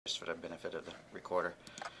just for the benefit of the recorder.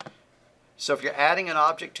 So if you're adding an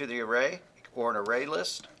object to the array or an array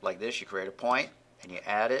list like this, you create a point and you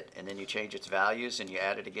add it and then you change its values and you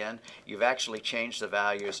add it again. You've actually changed the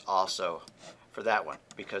values also for that one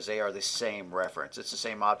because they are the same reference. It's the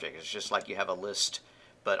same object. It's just like you have a list,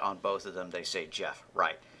 but on both of them they say Jeff.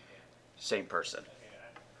 Right. Same person.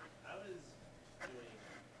 I was doing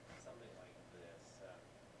something like this.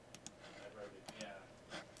 I wrote it,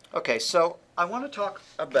 yeah. Okay, so I want to talk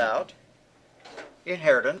about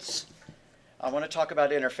inheritance. I want to talk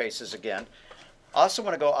about interfaces again. I also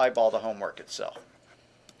want to go eyeball the homework itself,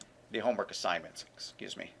 the homework assignments,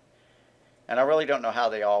 excuse me. And I really don't know how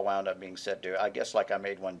they all wound up being said due. I guess like I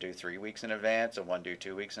made one due 3 weeks in advance, and one due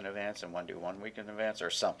 2 weeks in advance, and one due 1 week in advance,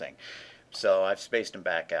 or something. So I've spaced them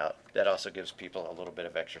back out. That also gives people a little bit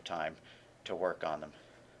of extra time to work on them.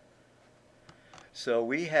 So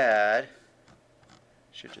we had,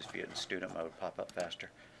 should just be in student mode, pop up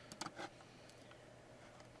faster.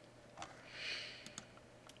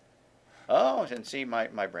 Oh, and see, my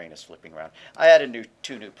brain is flipping around. I added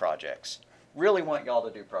two new projects. Really want y'all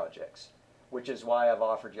to do projects, which is why I've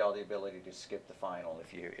offered y'all the ability to skip the final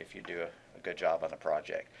if you do a good job on the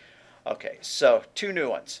project. Okay, so 2 new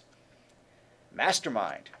ones.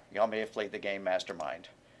 Mastermind. Y'all may have played the game Mastermind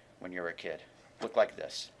when you were a kid. Look like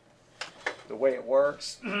this. The way it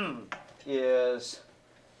works is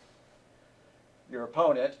your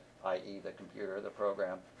opponent, i.e. the computer, the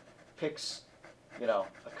program, picks, a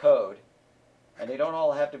code, and they don't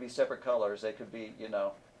all have to be separate colors. They could be,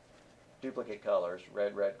 duplicate colors,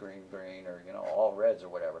 red, red, green, green, or, all reds or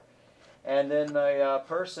whatever. And then the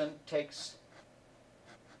person takes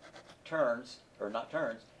turns, or not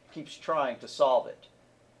turns, keeps trying to solve it.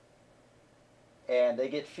 And they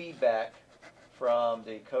get feedback from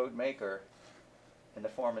the code maker in the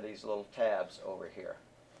form of these little tabs over here.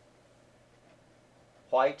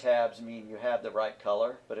 White tabs mean you have the right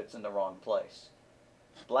color, but it's in the wrong place.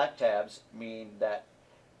 Black tabs mean that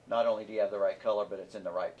not only do you have the right color, but it's in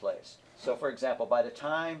the right place. So for example, by the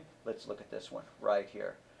time, let's look at this one right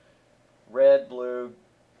here. Red, blue,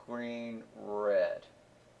 green, red.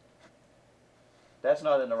 That's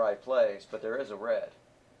not in the right place, but there is a red,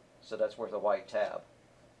 so that's worth a white tab.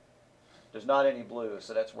 There's not any blue,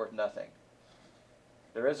 so that's worth nothing.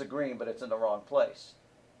 There is a green, but it's in the wrong place,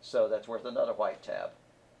 so that's worth another white tab.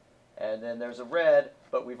 And then there's a red,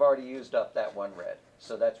 but we've already used up that one red,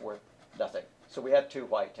 so that's worth nothing. So we have 2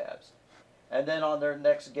 white tabs. And then on their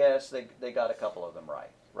next guess, they got a couple of them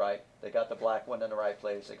right? They got the black one in the right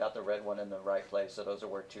place, they got the red one in the right place, so those are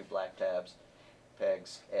worth 2 black tabs.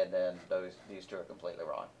 Pegs, and then these 2 are completely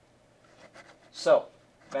wrong. So,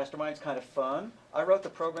 Mastermind's kind of fun. I wrote the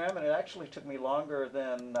program, and it actually took me longer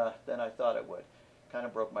than I thought it would. Kind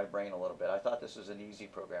of broke my brain a little bit. I thought this was an easy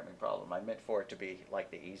programming problem. I meant for it to be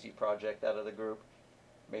like the easy project out of the group.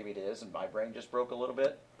 Maybe it is, and my brain just broke a little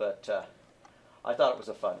bit, but I thought it was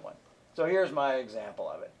a fun one. So here's my example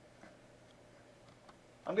of it.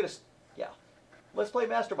 Let's play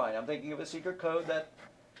Mastermind. I'm thinking of a secret code that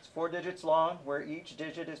it's 4 digits long, where each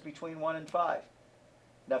digit is between 1 and 5.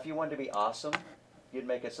 Now, if you wanted to be awesome, you'd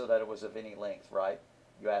make it so that it was of any length, right?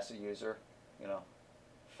 You ask the user,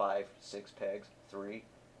 5, 6 pegs, 3,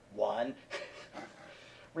 1.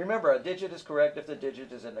 Remember, a digit is correct if the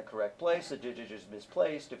digit is in the correct place. A digit is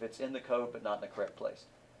misplaced if it's in the code but not in the correct place.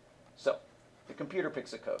 So, the computer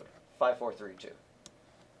picks a code, 5432.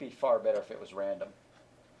 Be far better if it was random.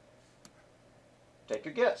 Take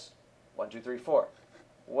your guess. 1, 2, 3, 4.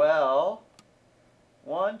 Well,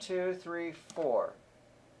 1, 2, 3, 4.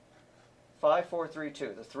 5, 4, 3,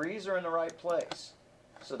 2. The 3's are in the right place,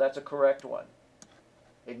 so that's a correct one.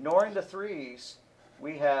 Ignoring the 3's,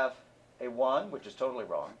 we have a 1, which is totally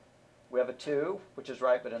wrong. We have a 2, which is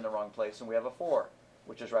right but in the wrong place, and we have a 4,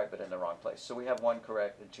 which is right but in the wrong place. So we have 1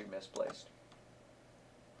 correct and 2 misplaced.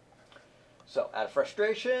 So out of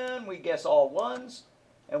frustration, we guess all 1's,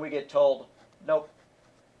 and we get told, nope,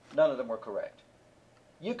 none of them were correct.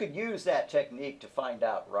 You could use that technique to find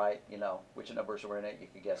out, right, which numbers were in it. You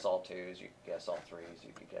could guess all 2's, you could guess all 3's,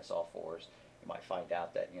 you could guess all 4's. You might find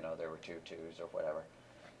out that, there were 2 2's or whatever.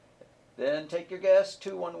 Then take your guess,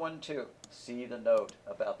 2, 1, 1, 2. See the note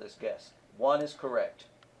about this guess. 1 is correct.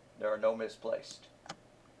 There are no misplaced.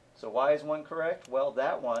 So why is 1 correct? Well,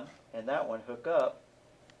 that one and that one hook up.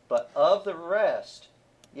 But of the rest,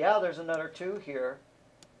 yeah, there's another 2 here.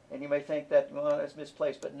 And you may think that, well, it's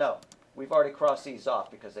misplaced, but no. We've already crossed these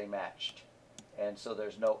off because they matched. And so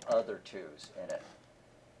there's no other 2's in it.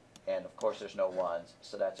 And of course there's no 1's,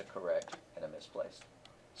 so that's a correct and a misplaced.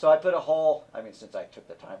 So I put a whole, since I took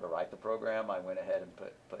the time to write the program, I went ahead and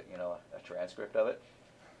put a transcript of it.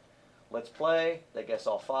 Let's play. They guess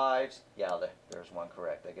all 5s. Yeah, there's 1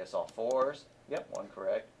 correct. They guess all 4s. Yep, 1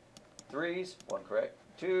 correct. 3s, 1 correct.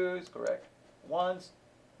 2s, correct. 1s,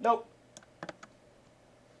 nope.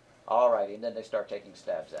 Alrighty, and then they start taking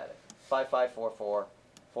stabs at it. 5, 5, 4, 4,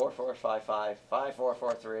 4, 4, 5, 5, 5, 4,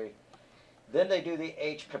 4, 3. Then they do the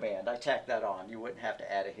H command. I tacked that on. You wouldn't have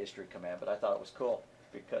to add a history command, but I thought it was cool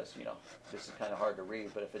because, you know, this is kind of hard to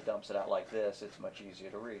read, but if it dumps it out like this, it's much easier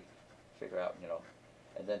to read. Figure out, you know.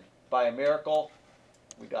 And then by a miracle,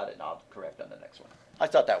 we got it now correct on the next one. I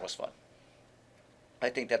thought that was fun. I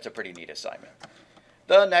think that's a pretty neat assignment.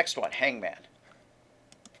 The next one, Hangman.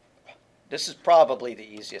 This is probably the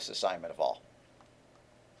easiest assignment of all.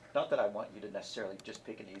 Not that I want you to necessarily just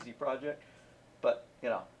pick an easy project, but, you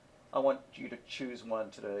know, I want you to choose one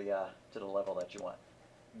to the level that you want.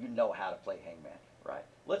 You know how to play Hangman, right?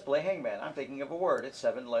 Let's play Hangman. I'm thinking of a word. It's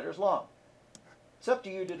 7 letters long. It's up to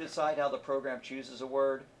you to decide how the program chooses a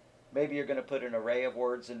word. Maybe you're going to put an array of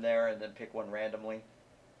words in there and then pick one randomly,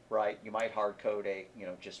 right? You might hard code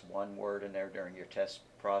just one word in there during your test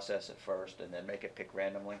process at first and then make it pick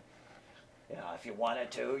randomly. You know, if you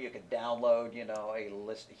wanted to, you could download,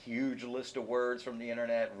 a huge list of words from the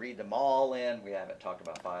internet and read them all in. We haven't talked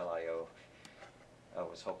about file I/O. I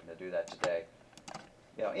was hoping to do that today.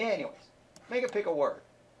 Anyways, make it pick a word.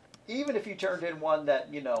 Even if you turned in one that,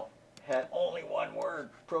 had only one word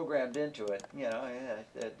programmed into it,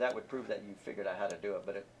 that would prove that you figured out how to do it.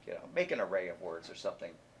 But, make an array of words or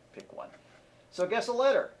something. Pick one. So guess a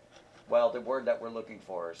letter. Well, the word that we're looking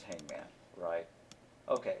for is hangman, right?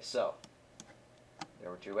 Okay, so there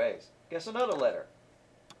were 2 A's. Guess another letter.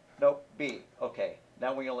 Nope, B. Okay,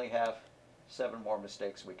 now we only have 7 more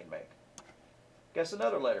mistakes we can make. Guess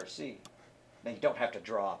another letter, C. Now you don't have to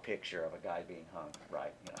draw a picture of a guy being hung,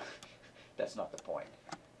 right? That's not the point.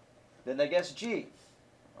 Then they guess G.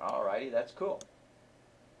 Alrighty, that's cool.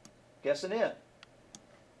 Guess an N.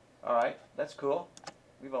 Alright, that's cool.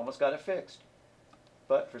 We've almost got it fixed.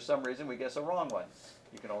 But for some reason we guess a wrong one.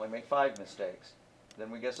 You can only make 5 mistakes. Then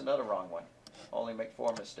we guess another wrong one. Only make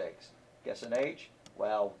 4 mistakes. Guess an H.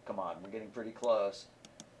 Well, come on, we're getting pretty close.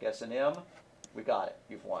 Guess an M. We got it.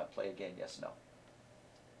 You've won. Play again. Yes, no.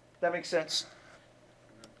 That makes sense?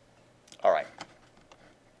 All right.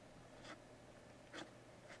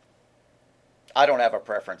 I don't have a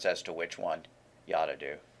preference as to which one you ought to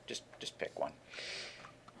do. Just pick one.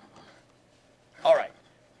 All right.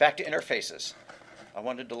 Back to interfaces. I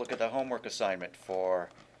wanted to look at the homework assignment for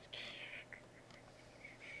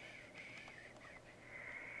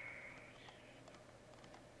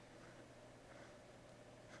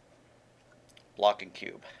block and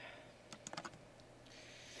cube.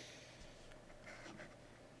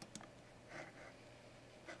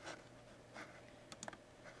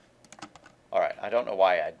 All right, I don't know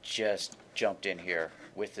why I just jumped in here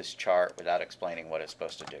with this chart without explaining what it's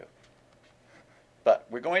supposed to do. But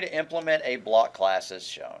we're going to implement a block class as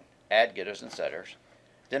shown. Add getters and setters.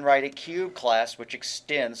 Then write a cube class which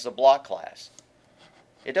extends the block class.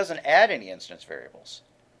 It doesn't add any instance variables,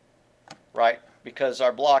 right? Because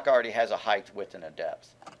our block already has a height, width, and a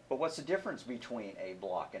depth. But what's the difference between a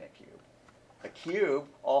block and a cube? A cube,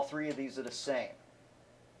 all 3 of these are the same.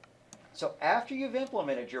 So after you've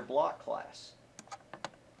implemented your block class,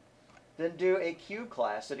 then do a cube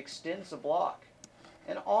class that extends the block.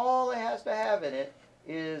 And all it has to have in it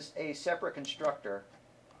is a separate constructor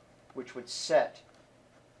which would set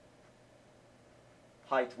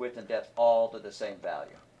height, width, and depth all to the same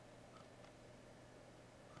value.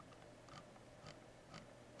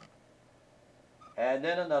 And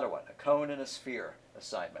then another one, a cone and a sphere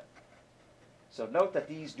assignment. So note that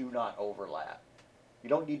these do not overlap. You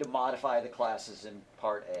don't need to modify the classes in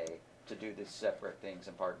Part A to do the separate things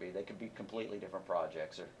in Part B. They could be completely different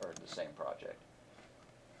projects or the same project.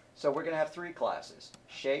 So we're going to have 3 classes,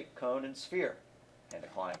 shape, cone, and sphere, and a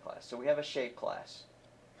client class. So we have a shape class.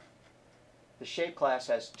 The shape class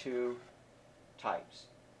has 2 types.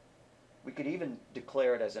 We could even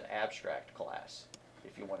declare it as an abstract class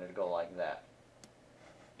if you wanted to go like that.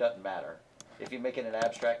 Doesn't matter. If you make it an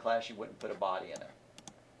abstract class, you wouldn't put a body in it.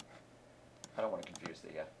 I don't want to confuse the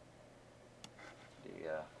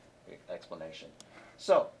explanation.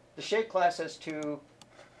 So the shape class has 2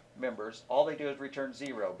 members. All they do is return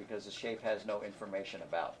 0 because the shape has no information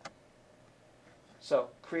about it. So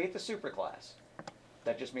create the superclass.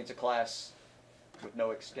 That just means a class with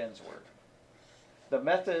no extends word. The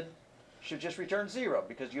method should just return 0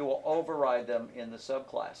 because you will override them in the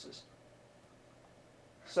subclasses.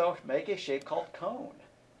 So make a shape called cone.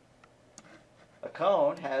 A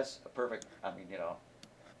cone has a perfect,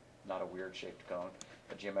 not a weird shaped cone.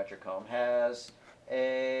 A geometric cone has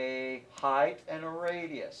a height and a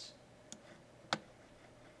radius.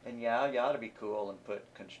 And yeah, you ought to be cool and put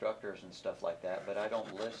constructors and stuff like that, but I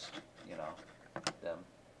don't list, you know, them.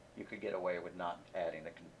 You could get away with not adding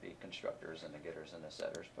the constructors and the getters and the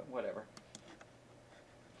setters, but whatever.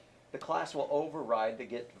 The class will override the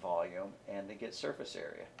get volume and the get surface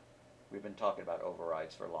area. We've been talking about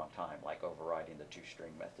overrides for a long time, like overriding the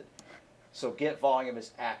toString method. So get volume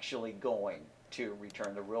is actually going to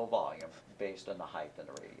return the real volume based on the height and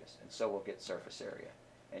the radius. And so we'll get surface area.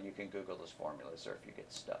 And you can Google those formulas or if you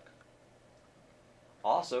get stuck.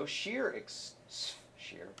 Also, sphere extends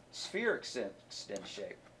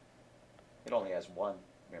shape. It only has one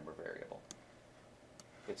member variable.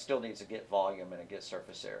 It still needs a get volume and a get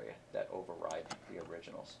surface area that override the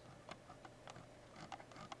originals.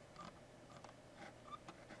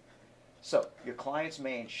 So your client's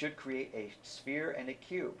main should create a sphere and a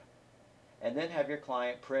cube, and then have your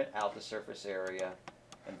client print out the surface area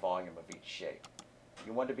and volume of each shape.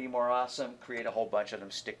 You want to be more awesome, create a whole bunch of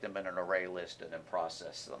them, stick them in an array list, and then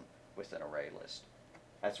process them with an array list.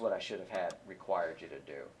 That's what I should have had required you to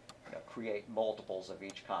do. You know, create multiples of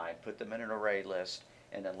each kind, put them in an array list,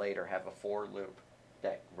 and then later have a for loop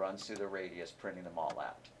that runs through the radius, printing them all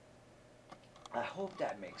out. I hope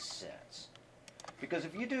that makes sense. Because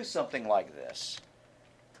if you do something like this,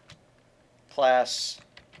 class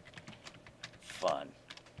fun,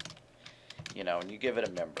 you know, and you give it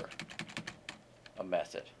a member, a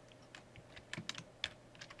method,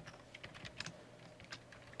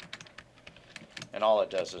 and all it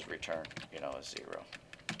does is return, you know, a 0.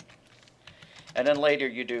 And then later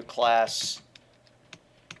you do class,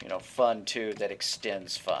 you know, fun2 that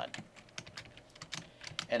extends fun,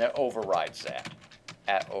 and it overrides that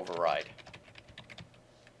at override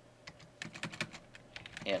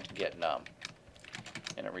int get num,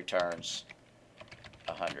 and it returns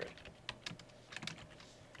 100.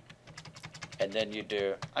 And then you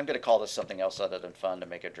do, I'm going to call this something else other than fun to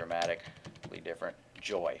make it dramatically different,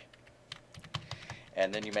 joy.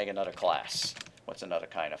 And then you make another class. What's another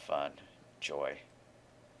kind of fun? Joy,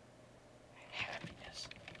 happiness,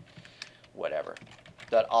 whatever.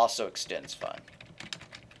 That also extends fun.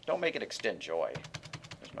 Don't make it extend joy.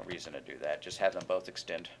 There's no reason to do that. Just have them both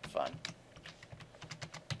extend fun.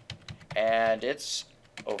 And it's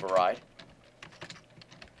override.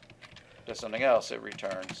 Does something else, it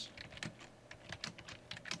returns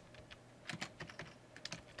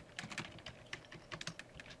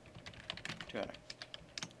 200.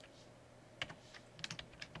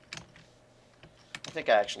 I think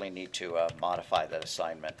I actually need to modify that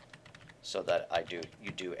assignment so that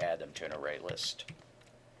you do add them to an array list.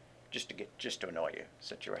 Just to annoy you,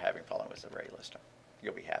 since you were having problem with the array list.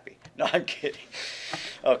 You'll be happy. No, I'm kidding.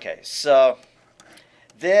 Okay, so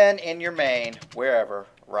then in your main, wherever,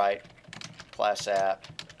 write class app,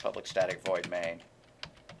 public static void main.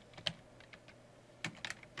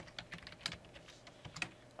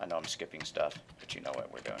 I know I'm skipping stuff, but you know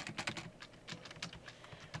what we're doing.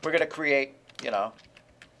 We're going to create, you know,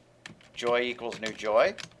 joy equals new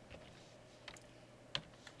joy.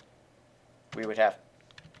 We would have,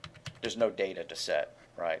 there's no data to set,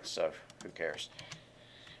 right? So who cares?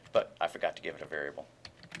 But I forgot to give it a variable.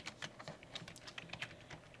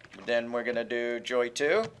 Then we're going to do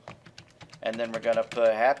joy2, and then we're going to put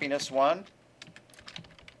happiness1,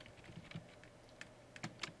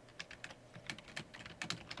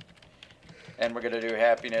 and we're going to do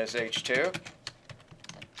happiness h2.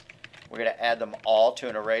 We're going to add them all to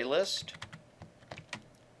an array list.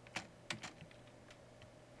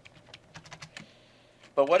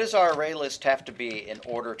 But what does our array list have to be in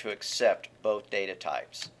order to accept both data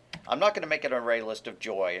types? I'm not going to make an array list of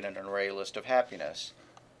joy and an array list of happiness.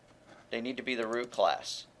 They need to be the root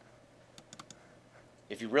class.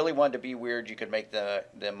 If you really wanted to be weird, you could make them,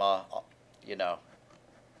 you know,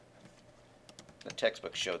 the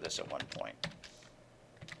textbook showed this at one point.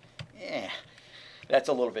 Yeah, that's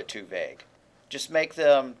a little bit too vague. Just make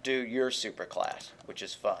them do your superclass, which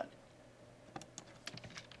is fun.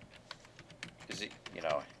 Is it, you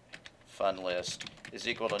know, fun list is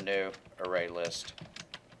equal to new array list,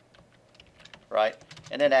 right?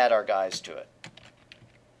 And then add our guys to it.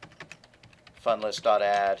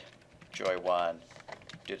 Funlist.add, joy1,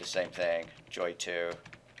 do the same thing, joy2,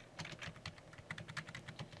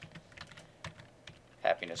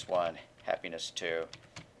 happiness1, happiness2.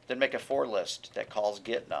 Then make a for list that calls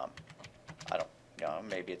getNum. I don't, you know,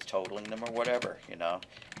 maybe it's totaling them or whatever, you know.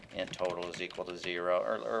 Int total is equal to 0,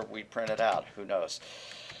 or we print it out, who knows.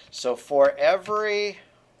 So for every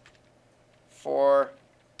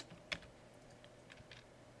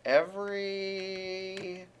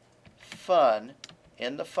fun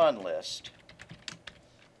in the fun list,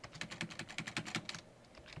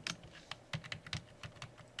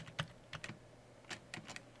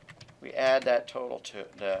 we add that total to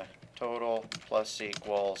the total plus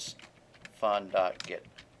equals fun.getNum,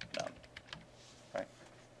 right?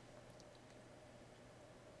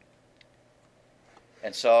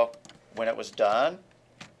 And so when it was done,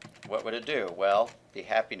 what would it do? Well, the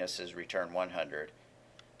happinesses return 100.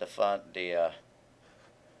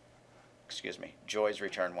 Joys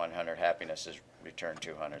return 100. Happinesses return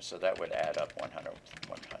 200. So that would add up 100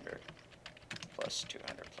 plus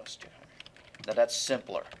 200 plus 200. Now that's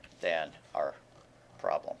simpler than our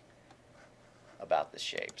problem about the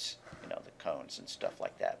shapes, the cones and stuff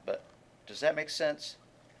like that. But does that make sense?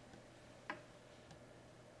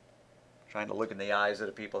 Trying to look in the eyes of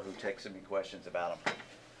the people who text me questions about them.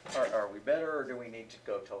 Are we better, or do we need to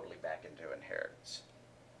go totally back into inheritance?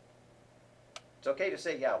 It's okay to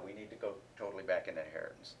say, yeah, we need to go totally back into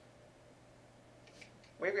inheritance.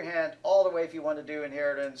 Wave your hand all the way if you want to do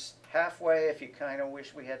inheritance. Halfway if you kind of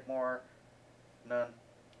wish we had more. None.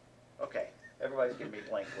 Okay. Everybody's giving me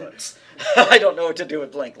blank looks. I don't know what to do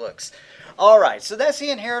with blank looks. All right. So that's the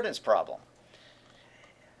inheritance problem.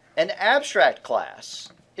 An abstract class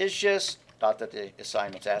is just, not that the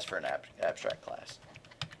assignments ask for an abstract class,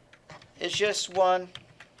 it's just one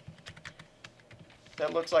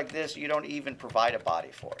that looks like this. You don't even provide a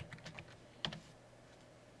body for it.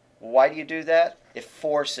 Why do you do that? It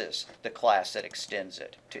forces the class that extends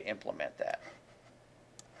it to implement that.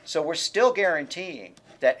 So we're still guaranteeing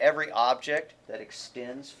that every object that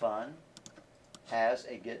extends fun has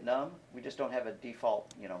a getNum. We just don't have a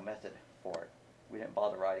default, method for it. We didn't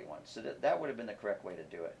bother writing one. So that would have been the correct way to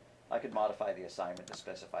do it. I could modify the assignment to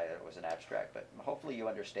specify that it was an abstract, but hopefully you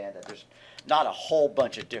understand that there's not a whole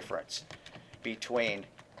bunch of difference between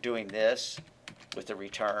doing this with the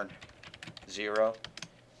return 0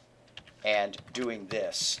 and doing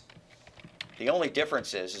this. The only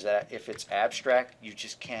difference is that if it's abstract, you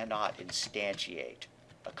just cannot instantiate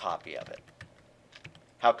a copy of it.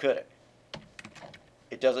 How could it?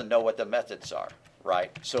 It doesn't know what the methods are,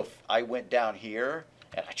 right? So if I went down here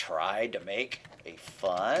and I tried to make a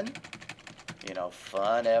fun,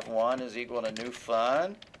 fun f1 is equal to new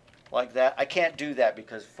fun, like that, I can't do that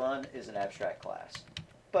because fun is an abstract class.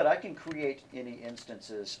 But I can create any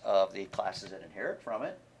instances of the classes that inherit from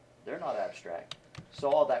it. They're not abstract.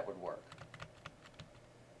 So all that would work.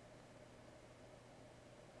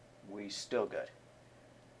 We still good.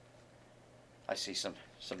 I see some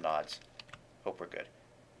nods. Hope we're good.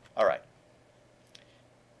 All right.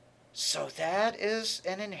 So that is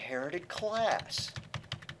an inherited class.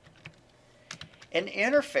 An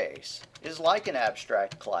interface is like an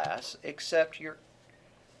abstract class, except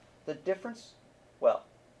the difference, well,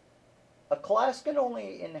 a class can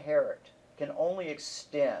only inherit, can only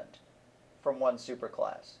extend from one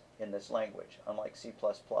superclass in this language, unlike C++.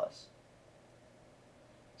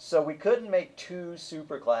 So we couldn't make two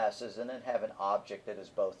superclasses and then have an object that is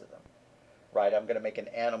both of them. Right, I'm going to make an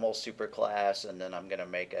animal superclass, and then I'm going to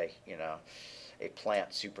make a plant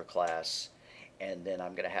superclass, and then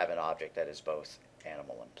I'm going to have an object that is both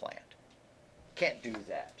animal and plant. Can't do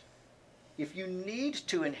that. If you need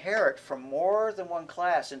to inherit from more than one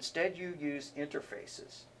class, instead you use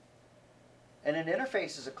interfaces. And an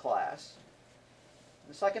interface is a class.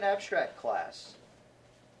 It's like an abstract class.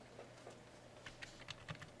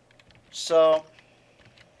 So,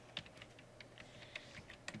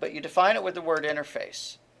 but you define it with the word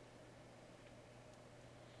interface.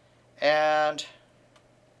 And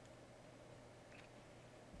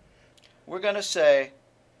we're going to say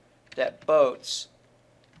that boats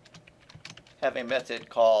have a method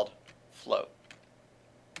called float.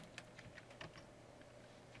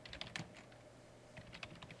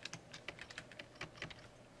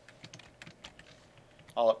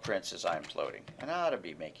 All it prints is I'm floating. And I ought to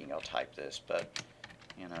be making, I'll type this, but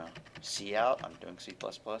cout, I'm doing C++,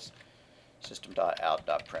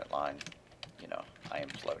 system.out.println, I am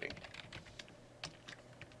floating.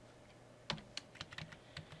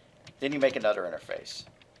 Then you make another interface.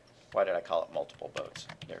 Why did I call it multiple boats?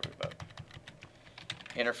 There we go.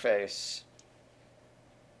 Interface.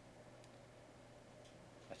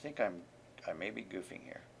 I think I may be goofing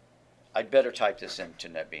here. I'd better type this into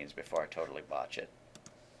NetBeans before I totally botch it.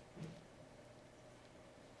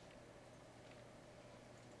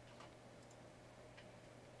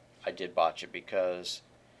 I did botch it because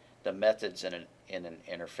the methods in an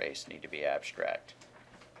interface need to be abstract.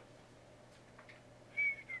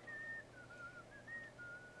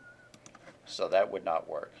 So that would not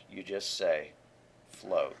work. You just say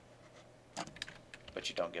float, but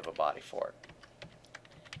you don't give a body for it.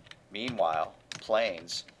 Meanwhile,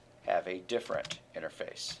 planes have a different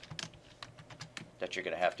interface that you're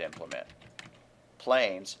going to have to implement.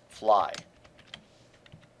 Planes fly.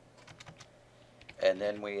 And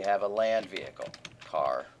then we have a land vehicle,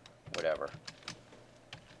 car, whatever.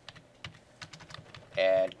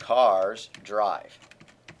 And cars drive.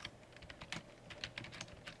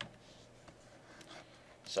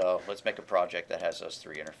 So let's make a project that has those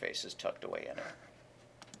three interfaces tucked away in it.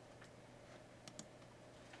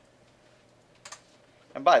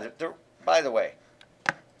 And by the way,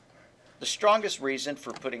 the strongest reason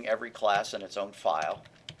for putting every class in its own file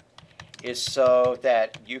is so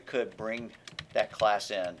that you could bring that class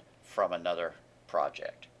in from another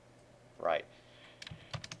project, right?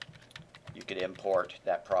 You could import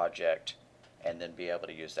that project and then be able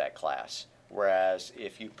to use that class. Whereas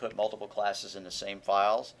if you put multiple classes in the same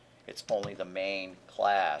files, it's only the main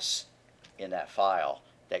class in that file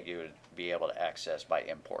that you would be able to access by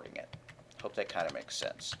importing it. Hope that kind of makes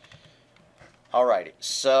sense. Alrighty,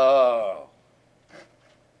 so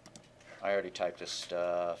I already typed this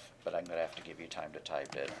stuff, but I'm going to have to give you time to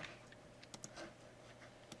type it.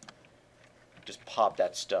 Just pop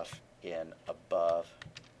that stuff in above.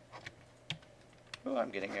 Oh, I'm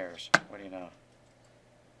getting errors. What do you know?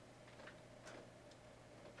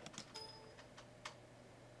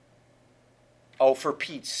 Oh, for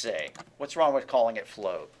Pete's sake. What's wrong with calling it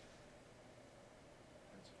float?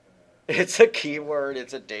 It's a keyword.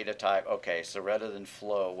 It's a data type. Okay, so rather than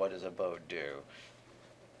flow, what does a boat do?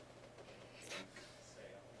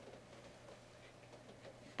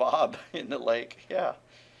 Bob in the lake. Yeah.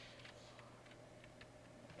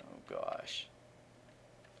 Oh, gosh.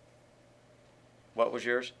 What was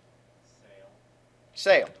yours? Sail.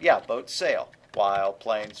 Sail. Yeah, boats sail while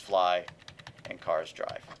planes fly and cars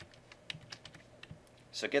drive.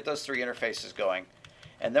 So get those three interfaces going.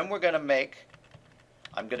 And then we're going to make,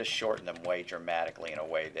 I'm going to shorten them way dramatically in a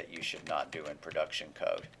way that you should not do in production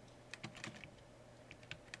code.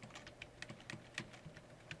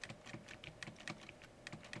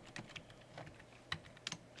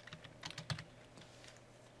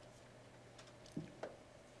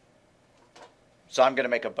 So I'm going to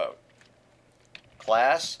make a boat.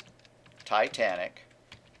 Class Titanic.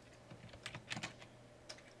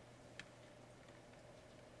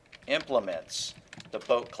 Implements the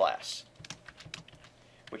boat class,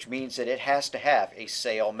 which means that it has to have a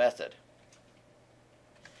sail method.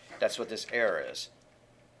 That's what this error is.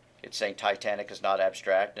 It's saying Titanic is not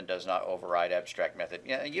abstract and does not override abstract method.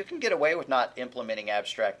 Yeah, you can get away with not implementing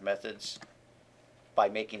abstract methods by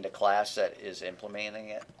making the class that is implementing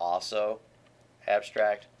it also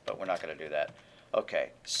abstract, but we're not going to do that.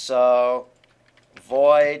 Okay, so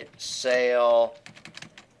void sail,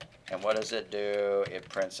 and what does it do? It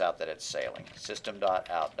prints out that it's sailing.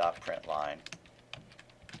 System.out.println.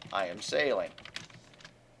 I am sailing.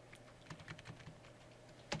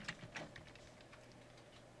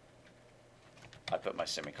 I put my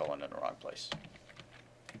semicolon in the wrong place.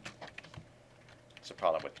 It's a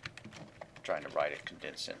problem with trying to write a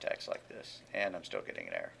condensed syntax like this, and I'm still getting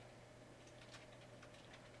an error.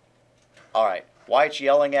 All right, why it's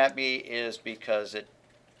yelling at me is because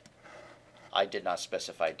I did not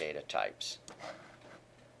specify data types.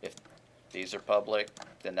 If these are public,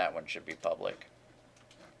 then that one should be public.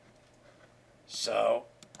 So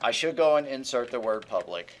I should go and insert the word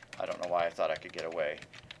public. I don't know why I thought I could get away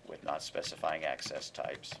with not specifying access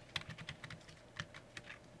types.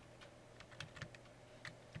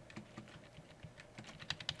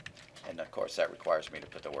 And of course that requires me to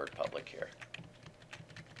put the word public here.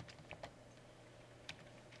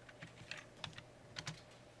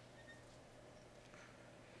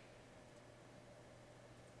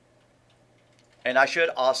 And I should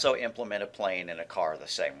also implement a plane and a car the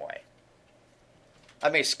same way. I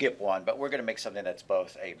may skip one, but we're going to make something that's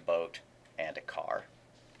both a boat and a car.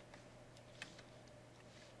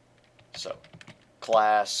 So,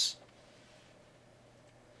 class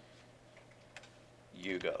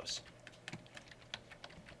Yugos.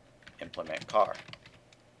 Implement car.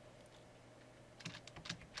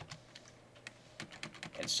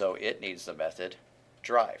 And so it needs the method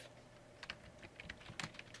drive.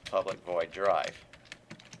 Public void drive.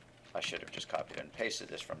 I should have just copied and pasted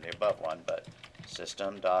this from the above one, but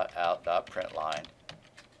system.out.println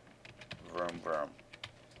vroom vroom.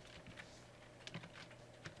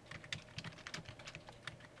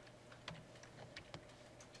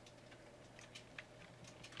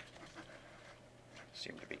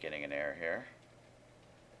 Seem to be getting an error here.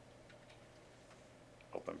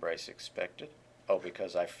 Open brace expected. Oh,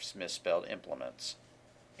 because I misspelled implements.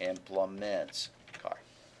 Implements car.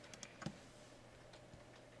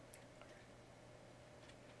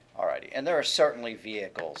 Alrighty, and there are certainly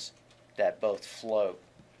vehicles that both float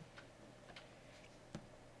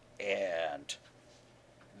and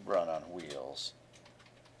run on wheels.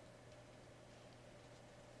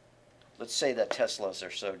 let's say that Teslas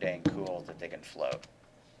are so dang cool that they can float.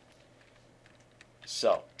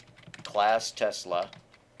 So, class Tesla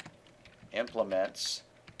implements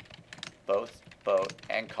both boat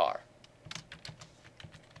and car.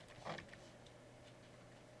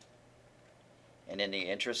 And in the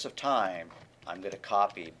interest of time, I'm going to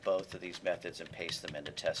copy both of these methods and paste them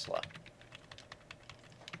into Tesla.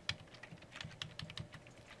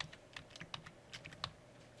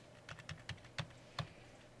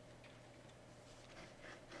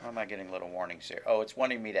 Why am I getting little warnings here? Oh, it's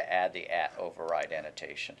wanting me to add the @override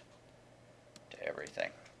annotation to everything.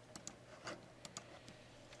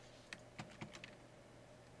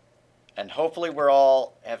 And hopefully we're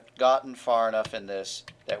all have gotten far enough in this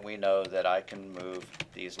that we know that I can move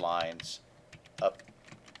these lines up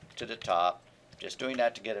to the top. Just doing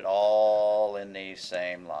that to get it all in the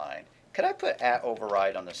same line. Could I put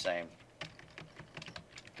 @override on the same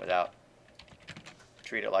without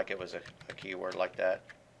treat it like it was a keyword like that?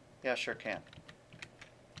 Yeah, sure can.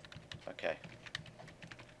 Okay.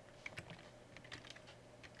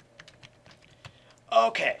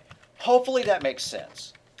 Okay. Hopefully that makes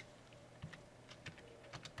sense.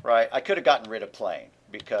 Right? I could have gotten rid of plane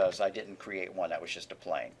because I didn't create one that was just a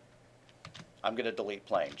plane. I'm going to delete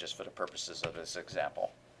plane just for the purposes of this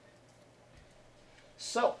example.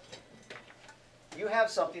 So, you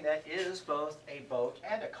have something that is both a boat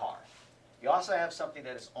and a car. You also have something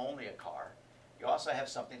that is only a car. You also have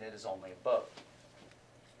something that is only a boat.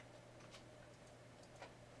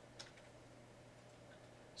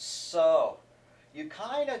 So, you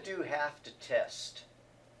kind of do have to test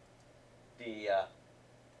the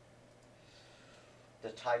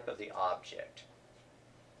type of the object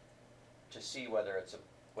to see whether it's a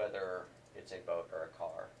boat or a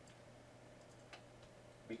car,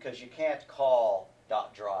 because you can't call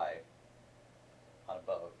 .drive on a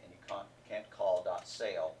boat and you can't call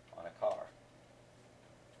 .sail on a car.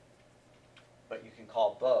 But you can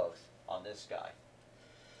call both on this guy.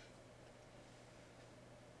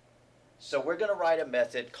 So we're going to write a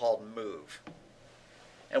method called move.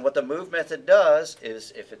 And what the move method does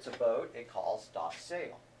is, if it's a boat, it calls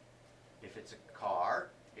 .sail. If it's a car,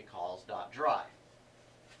 it calls .drive.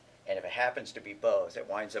 And if it happens to be both, it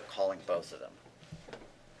winds up calling both of them.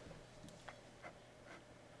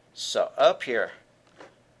 So up here,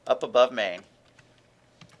 up above main,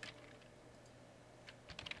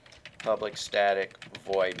 public static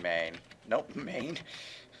void main, nope, main,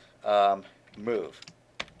 move,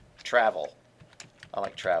 travel. I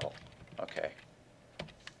like travel. Okay.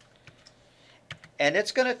 And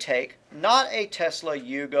it's going to take not a Tesla,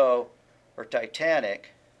 Yugo, or Titanic.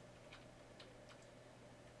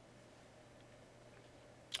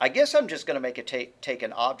 I guess I'm just going to make it take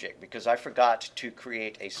an object, because I forgot to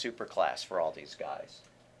create a superclass for all these guys.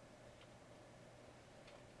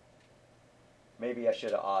 Maybe I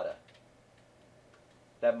should have oughta.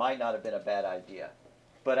 That might not have been a bad idea,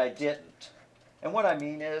 but I didn't. And what I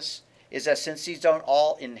mean is that since these don't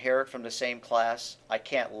all inherit from the same class, I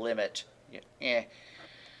can't limit.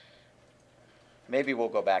 Maybe we'll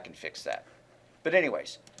go back and fix that. But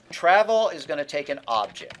anyways, travel is going to take an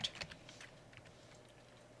object.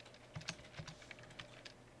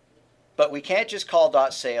 But we can't just call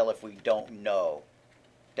 .sail if we don't know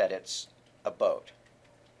that it's a boat.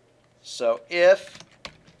 So if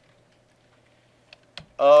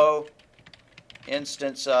O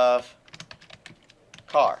instance of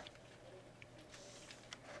car,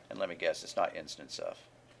 and let me guess, it's not instance of.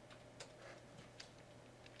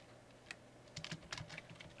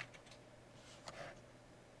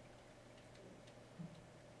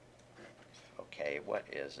 Okay, what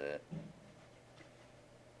is it?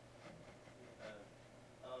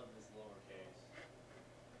 This lowercase.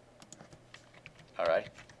 All right.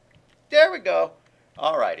 There we go.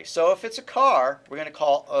 All righty. So if it's a car, we're going to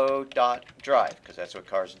call O.drive, because that's what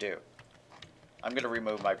cars do. I'm going to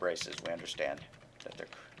remove my braces. We understand that they're...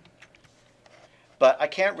 But I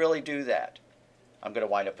can't really do that. I'm going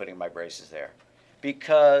to wind up putting my braces there,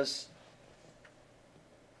 because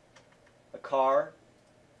a car,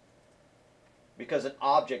 because an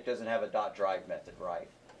object doesn't have a .drive method, right?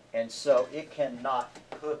 And so it cannot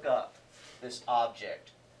hook up this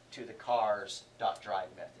object to the car's .drive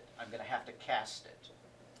method. I'm going to have to cast it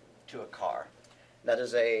to a car. That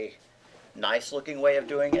is a nice looking way of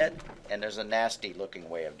doing it, and there's a nasty looking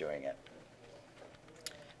way of doing it.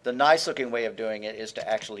 The nice looking way of doing it is to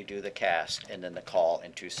actually do the cast and then the call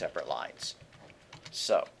in two separate lines.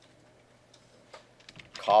 So,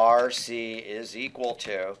 car C is equal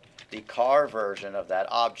to the car version of that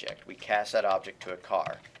object. We cast that object to a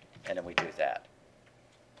car, and then we do that.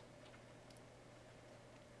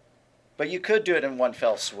 But you could do it in one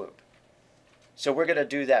fell swoop. So we're going to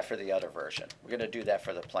do that for the other version. We're going to do that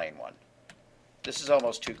for the plain one. This is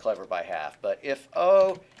almost too clever by half, but if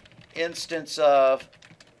O instance of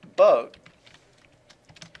boat,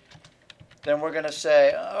 then we're going to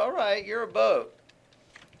say, all right, you're a boat.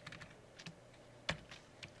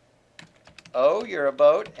 O, you're a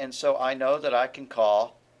boat, and so I know that I can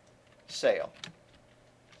call sail.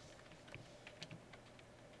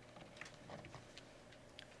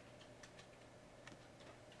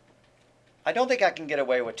 I don't think I can get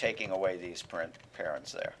away with taking away these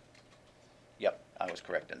parents there. Yep, I was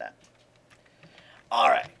correct in that. All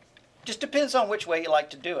right. Just depends on which way you like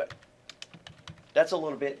to do it. That's a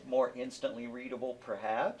little bit more instantly readable,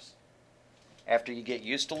 perhaps, after you get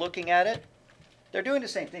used to looking at it. They're doing the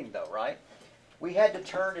same thing, though, right? We had to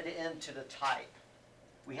turn it into the type.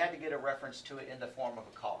 We had to get a reference to it in the form of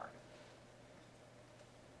a car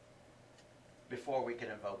before we could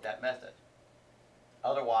invoke that method.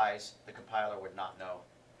 Otherwise, the compiler would not know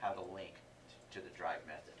how to link to the drive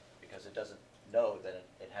method because it doesn't know that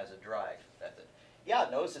it has a drive method. Yeah,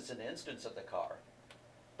 it knows it's an instance of the car,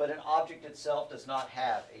 but an object itself does not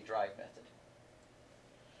have a drive method.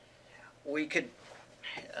 We could,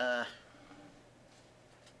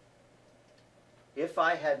 if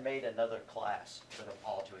I had made another class for them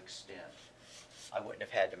all to extend, I wouldn't have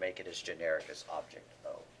had to make it as generic as object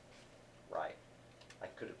O, right? I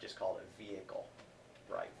could have just called it vehicle.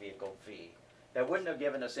 Right, vehicle V. That wouldn't have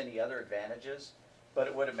given us any other advantages, but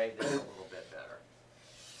it would have made this a little bit better.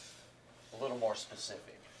 A little more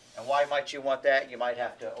specific. And why might you want that? You might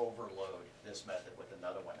have to overload this method with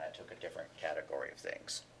another one that took a different category of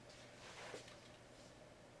things.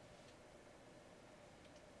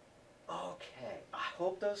 Okay, I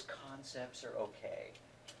hope those concepts are okay.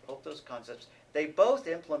 Hope those concepts, they both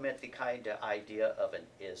implement the kind of idea of an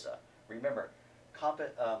is-a. Remember,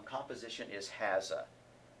 composition is has-a.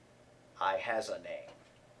 I has a name.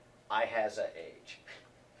 I has a age.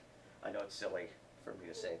 I know it's silly for me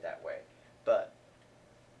to say it that way, but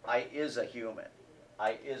I is a human.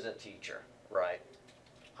 I is a teacher, right?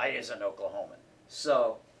 I is an Oklahoman.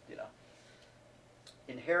 So, you know,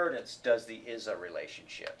 inheritance does the is-a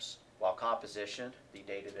relationships, while composition, the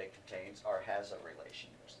data that it contains, are has-a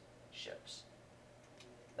relationships.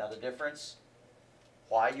 Now the difference,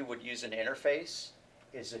 why you would use an interface,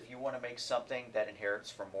 is if you want to make something that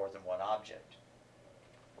inherits from more than one object,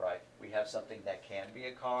 right? We have something that can be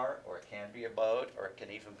a car, or it can be a boat, or it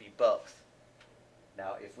can even be both.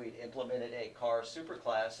 Now, if we implemented a car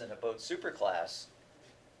superclass and a boat superclass,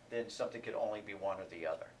 then something could only be one or the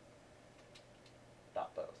other,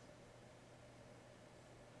 not both.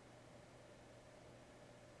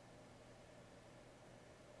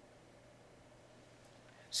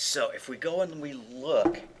 So if we go and we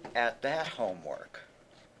look at that homework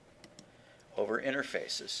over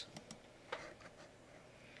interfaces,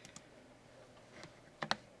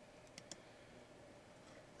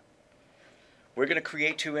 we're going to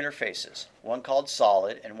create two interfaces, one called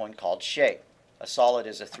solid and one called shape. A solid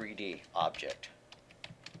is a 3D object,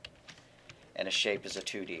 and a shape is a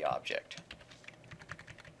 2D object.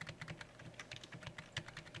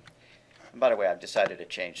 And by the way, I've decided to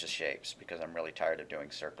change the shapes because I'm really tired of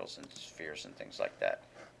doing circles and spheres and things like that.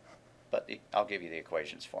 But I'll give you the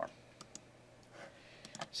equations for them.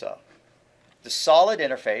 So, the solid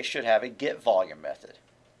interface should have a get volume method.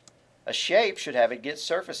 A shape should have a get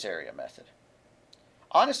surface area method.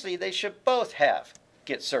 Honestly, they should both have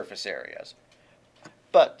get surface areas.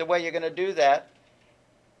 But the way you're going to do that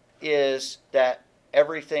is that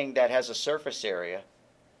everything that has a surface area,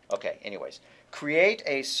 okay, anyways, create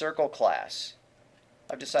a circle class.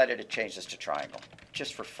 I've decided to change this to triangle,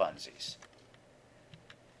 just for funsies,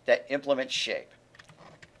 that implements shape.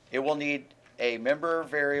 It will need a member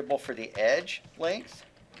variable for the edge length,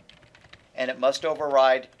 and it must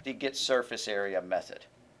override the get surface area method.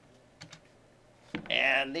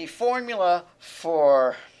 And the formula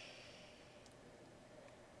for,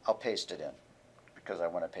 I'll paste it in because I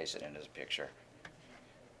want to paste it in as a picture.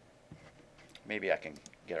 Maybe I can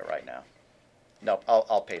get it right now. No,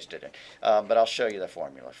 I'll paste it in. But I'll show you the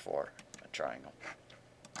formula for a triangle.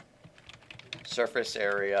 Surface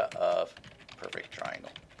area of perfect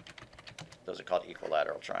triangle. Those are called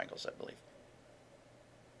equilateral triangles, I believe.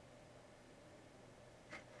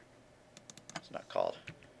 It's not called.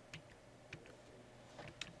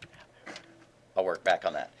 I'll work back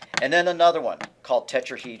on that. And then another one called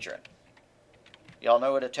tetrahedron. Y'all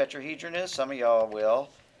know what a tetrahedron is? Some of y'all will.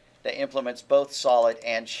 That implements both solid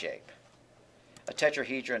and shape. A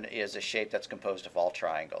tetrahedron is a shape that's composed of all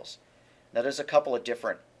triangles. Now there's a couple of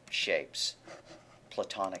different shapes.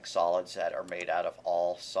 Platonic solids that are made out of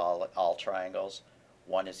all triangles.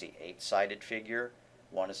 One is the 8-sided figure,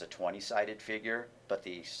 one is a 20-sided figure, but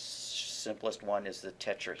the simplest one is the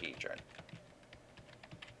tetrahedron.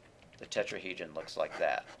 The tetrahedron looks like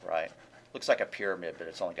that, right? Looks like a pyramid, but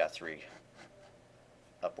it's only got 3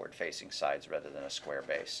 upward facing sides rather than a square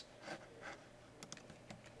base.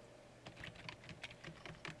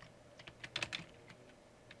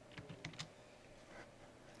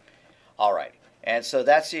 All right, and so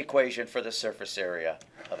that's the equation for the surface area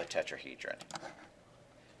of a tetrahedron.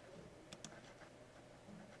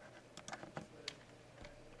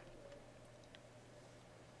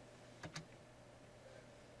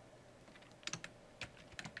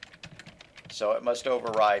 So it must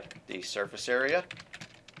override the surface area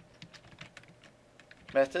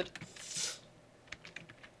method.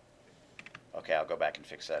 Okay, I'll go back and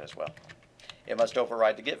fix that as well. It must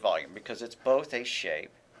override the get volume because it's both a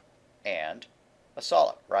shape and a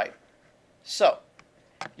solid, right? So,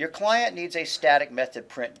 your client needs a static method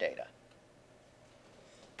print data.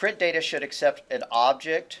 Print data should accept an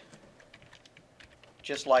object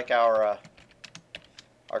just like our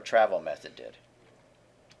travel method did.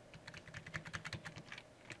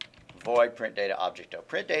 Void print data object O.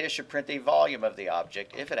 Print data should print the volume of the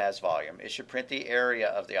object if it has volume. It should print the area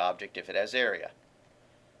of the object if it has area.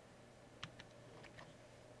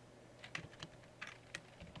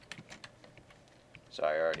 So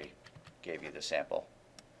I already gave you the sample.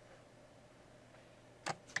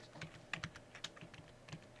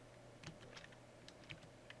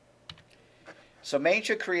 So main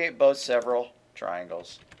should create both several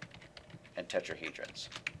triangles and tetrahedrons.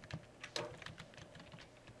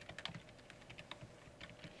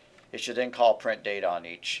 It should then call print data on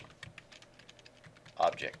each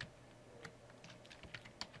object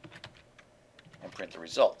and print the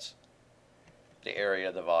results, the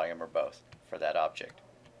area, the volume, or both for that object.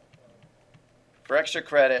 For extra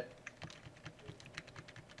credit,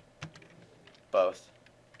 both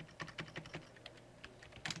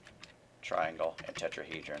triangle and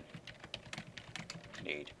tetrahedron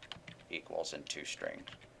need equals in 2 strings.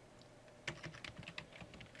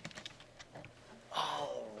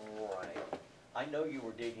 I know you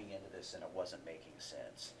were digging into this and it wasn't making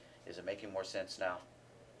sense. Is it making more sense now?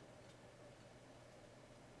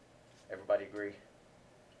 Everybody agree?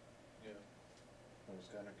 Yeah. It was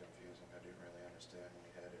kind of confusing. I didn't really understand when we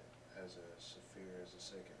had it as a sphere as a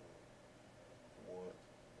second one. What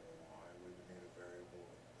or why we would need a variable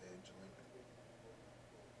edge length.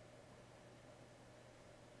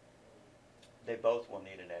 They both will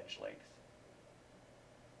need an edge length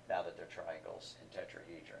now that they're triangles and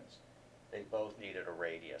tetrahedrons. They both needed a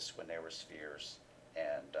radius when they were spheres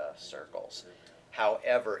and circles.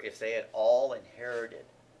 However, if they had all inherited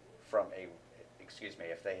from a,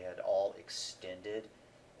 if they had all extended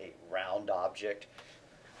a round object,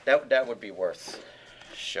 that would be worth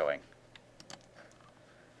showing.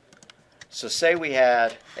 So say we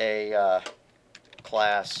had a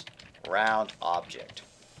class round object,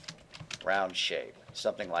 round shape,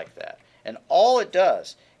 something like that. And all it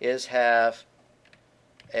does is have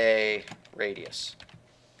a radius.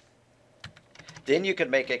 Then you could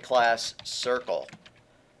make a class circle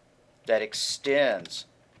that extends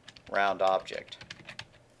round object.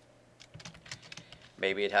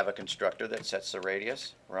 Maybe it'd have a constructor that sets the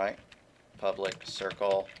radius, right? Public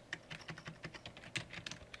circle,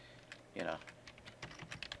 you know,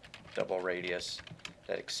 double radius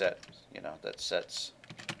that accepts, you know, that sets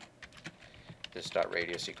this dot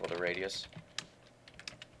radius equal to radius.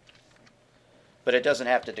 But it doesn't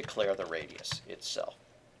have to declare the radius itself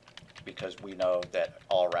because we know that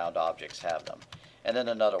all round objects have them. And then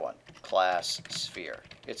another one, class sphere.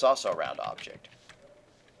 It's also a round object.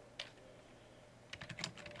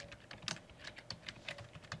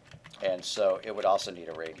 And so it would also need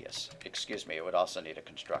a radius. It would also need a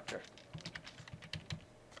constructor.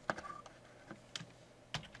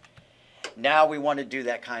 Now we want to do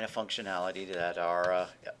that kind of functionality that our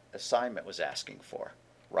assignment was asking for.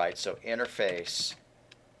 Right, so interface,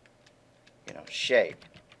 you know, shape,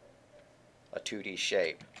 a 2D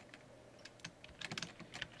shape.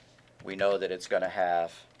 We know that it's going to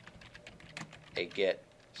have a get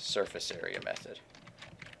surface area method.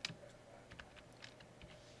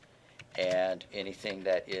 And anything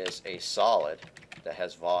that is a solid that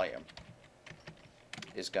has volume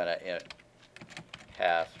is going to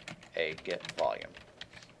have a get volume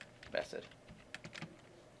method.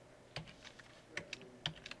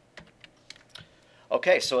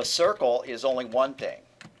 Okay, so a circle is only one thing.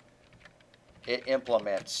 It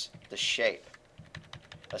implements the shape.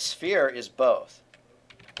 A sphere is both.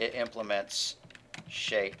 It implements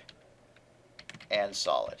shape and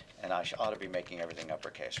solid. And I ought to be making everything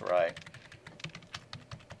uppercase, right?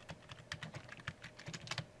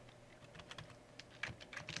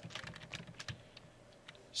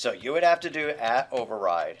 So you would have to do at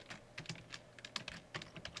override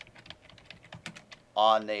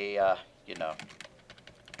on the, you know,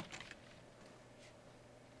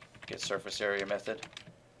 get surface area method.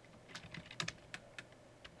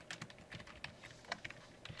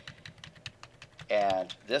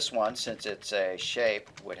 And this one, since it's a shape,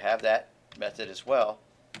 would have that method as well,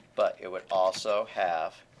 but it would also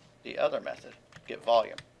have the other method, get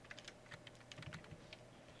volume.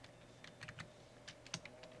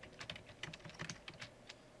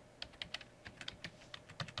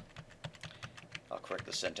 I'll correct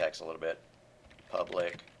the syntax a little bit.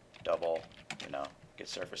 Public, double, you know, get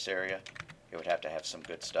surface area. It would have to have some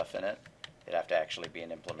good stuff in it. It'd have to actually be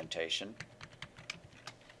an implementation.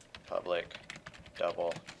 Public,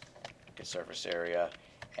 double, get surface area,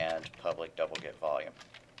 and public double get volume.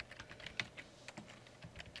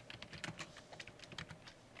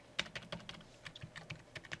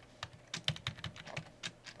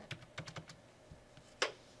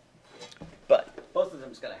 But both of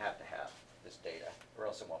them is going to have this data, or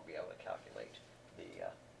else it won't be able to calculate the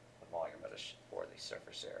volume of or the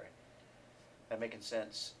surface area. That making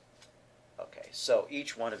sense? Okay, so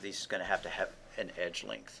each one of these is going to have an edge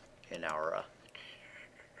length in our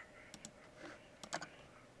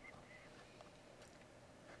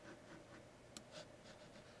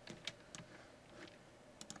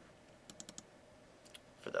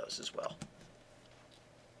for those as well.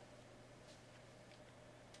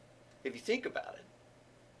 If you think about it,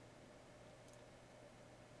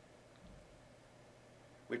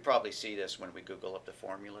 we'd probably see this when we Google up the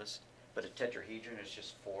formulas, but a tetrahedron is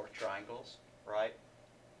just 4 triangles, right?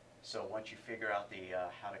 So once you figure out the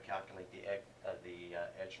how to calculate the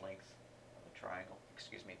edge length of a triangle,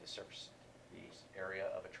 excuse me, the area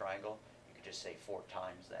of a triangle, you could just say 4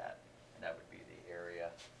 times that, and that would be the area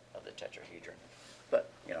of the tetrahedron. But,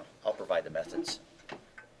 you know, I'll provide the methods,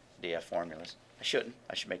 the formulas. I shouldn't.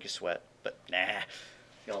 I should make you sweat, but nah,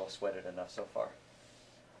 y'all have sweated enough so far.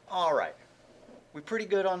 All right. We pretty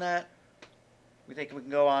good on that? We think we can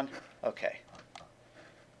go on? Okay.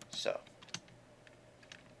 So,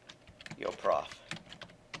 yo prof,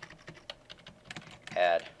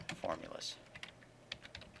 add formulas.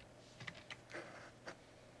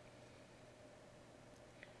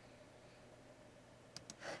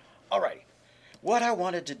 Alrighty. What I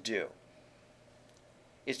wanted to do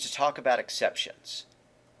is to talk about exceptions.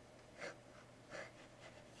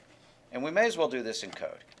 And we may as well do this in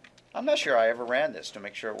code. I'm not sure I ever ran this to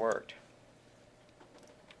make sure it worked.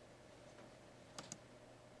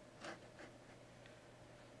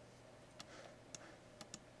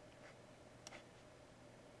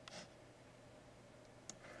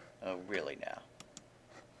 Oh, really now?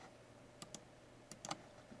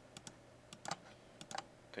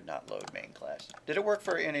 Could not load main class. Did it work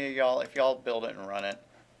for any of y'all? If y'all build it and run it,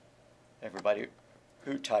 everybody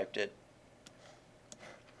who typed it,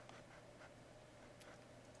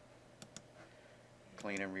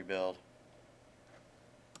 clean and rebuild,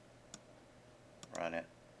 run it.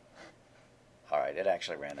 Alright, it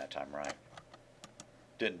actually ran that time right.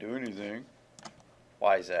 Didn't do anything.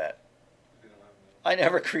 Why is that? I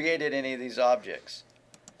never created any of these objects.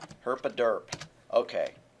 Herp-a-derp.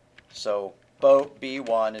 Okay, so boat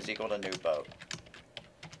B1 is equal to new boat.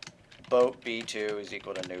 Boat B2 is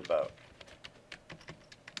equal to new boat.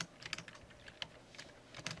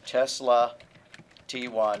 Tesla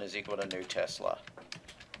T1 is equal to new Tesla.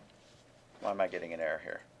 Why am I getting an error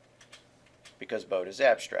here? Because boat is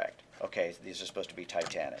abstract. Okay, these are supposed to be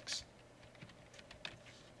Titanics.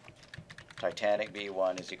 Titanic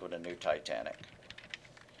B1 is equal to new Titanic.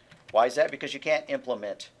 Why is that? Because you can't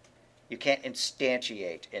implement, you can't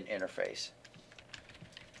instantiate an interface.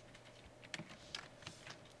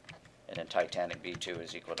 And then Titanic B2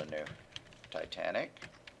 is equal to new Titanic.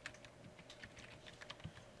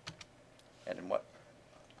 And then what?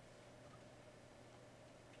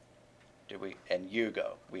 Did we, and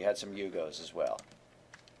Yugo. We had some Yugos as well.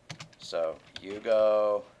 So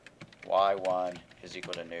Yugo Y1 is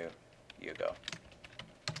equal to new Yugo.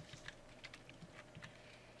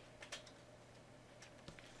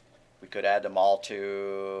 We could add them all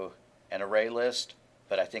to an array list,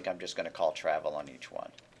 but I think I'm just going to call travel on each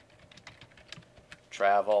one.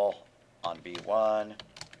 Travel on B1,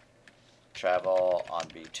 travel on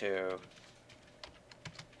B2,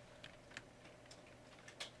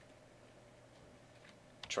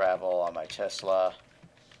 travel on my Tesla,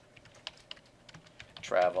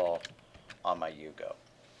 travel on my Yugo.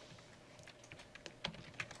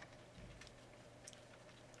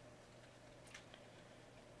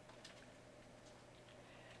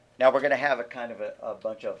 Now we're going to have a kind of a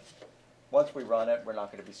bunch of Once we run it, we're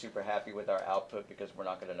not going to be super happy with our output because we're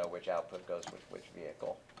not going to know which output goes with which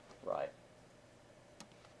vehicle, right?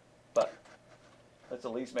 But let's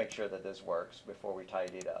at least make sure that this works before we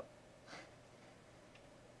tidy it up.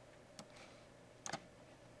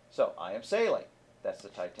 So, I am sailing. That's the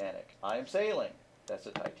Titanic. I am sailing. That's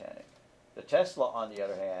the Titanic. The Tesla, on the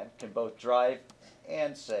other hand, can both drive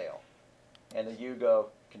and sail. And the Yugo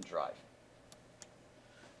can drive.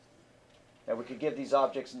 Now we could give these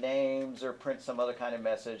objects names or print some other kind of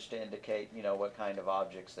message to indicate, you know, what kind of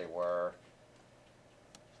objects they were.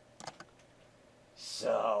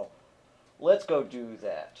 So, let's go do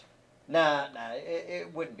that. Nah,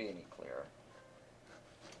 it wouldn't be any clearer.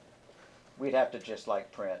 We'd have to just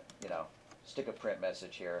like print, you know, stick a print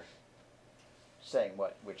message here saying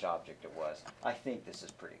which object it was. I think this is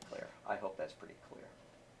pretty clear. I hope that's pretty clear.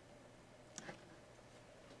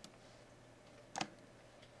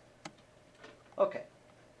 Okay.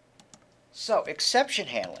 So, exception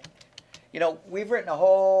handling. You know, we've written a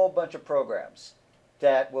whole bunch of programs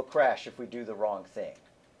that will crash if we do the wrong thing.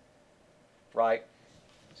 Right?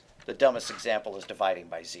 The dumbest example is dividing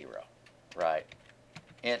by 0. Right?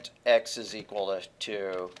 Int x is equal to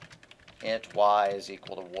 2. Int y is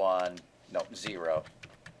equal to 1. No, 0.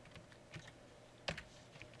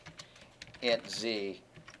 Int z.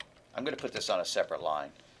 I'm going to put this on a separate line.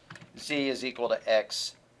 Z is equal to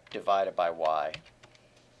x divided by y.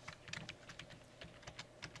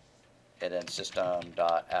 And then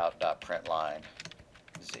system.out.println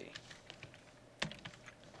z.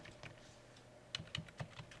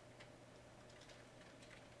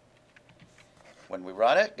 When we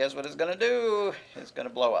run it, guess what it's going to do? It's going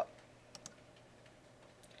to blow up.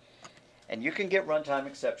 And you can get runtime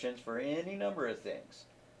exceptions for any number of things.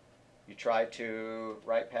 You try to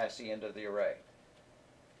write past the end of the array.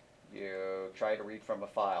 You try to read from a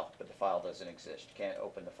file, but the file doesn't exist. You can't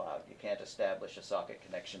open the file. You can't establish a socket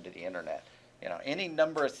connection to the internet. You know, any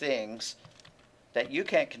number of things that you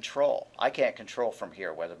can't control. I can't control from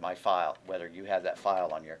here whether you have that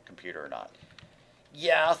file on your computer or not.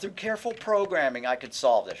 Yeah, through careful programming I could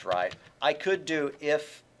solve this, right? I could do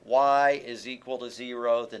if y is equal to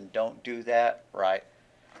 0, then don't do that, right?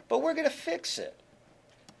 But we're going to fix it.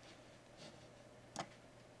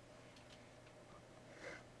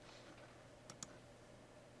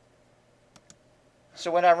 So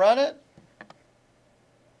when I run it,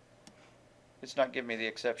 it's not giving me the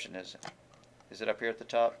exception, is it? Is it up here at the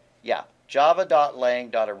top? Yeah,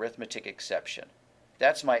 java.lang.arithmetic exception.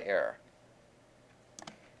 That's my error.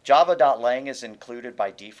 Java.lang is included by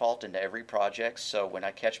default into every project, so when I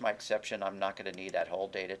catch my exception, I'm not going to need that whole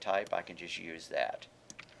data type. I can just use that.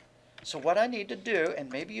 So what I need to do,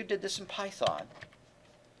 and maybe you did this in Python,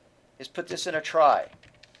 is put this in a try.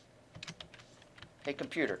 Hey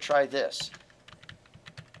computer, try this.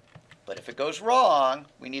 But if it goes wrong,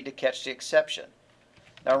 we need to catch the exception.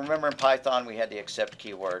 Now remember in Python we had the except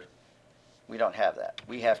keyword. We don't have that.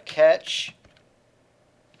 We have catch,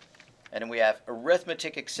 and then we have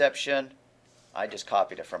arithmetic exception. I just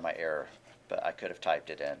copied it from my error, but I could have typed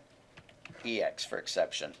it in. EX for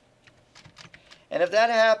exception. And if that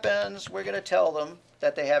happens, we're going to tell them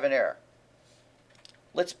that they have an error.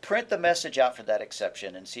 Let's print the message out for that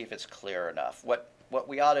exception and see if it's clear enough. What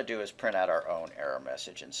we ought to do is print out our own error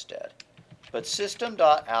message instead. But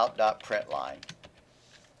system.out.println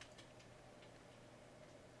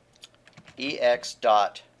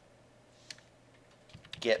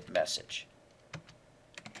ex.getMessage,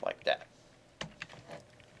 like that.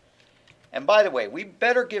 And by the way, we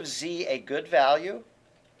better give z a good value,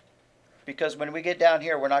 because when we get down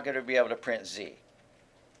here, we're not going to be able to print z.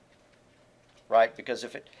 Right? Because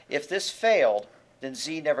if this failed, then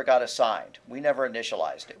z never got assigned. We never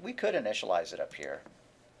initialized it. We could initialize it up here.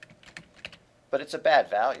 But it's a bad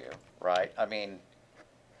value, right? I mean,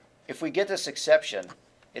 if we get this exception,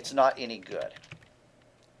 it's not any good.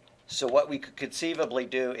 So what we could conceivably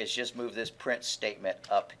do is just move this print statement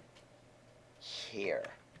up here,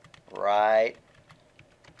 right?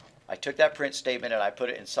 I took that print statement and I put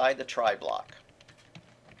it inside the try block.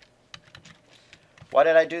 Why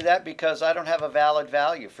did I do that? Because I don't have a valid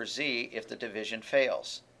value for z if the division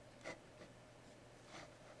fails.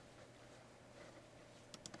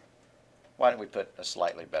 Why don't we put a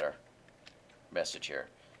slightly better message here?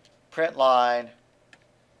 Print line,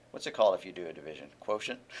 what's it called if you do a division?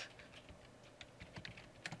 Quotient?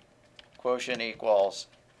 Quotient equals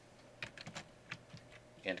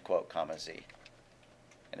end quote comma z.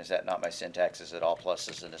 And is that not my syntax? Is it all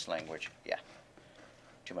pluses in this language? Yeah.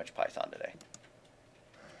 Too much Python today.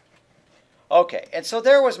 Okay, and so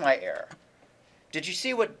there was my error. Did you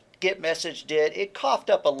see what getMessage did? It coughed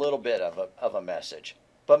up a little bit of a message,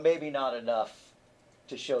 but maybe not enough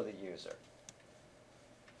to show the user.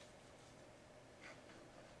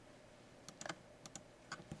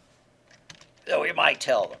 So we might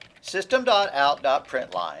tell them,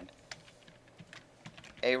 system.out.println,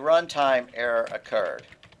 a runtime error occurred,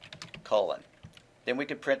 colon. Then we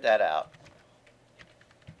could print that out.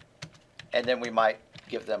 And then we might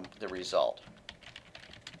give them the result.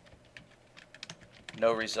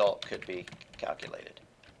 No result could be calculated.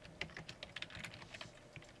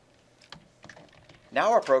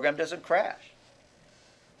 Now our program doesn't crash.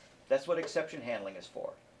 That's what exception handling is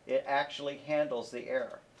for. It actually handles the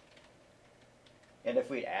error. And if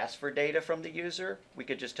we ask for data from the user, we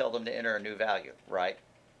could just tell them to enter a new value, right?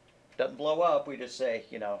 Doesn't blow up, we just say,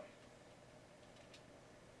 you know,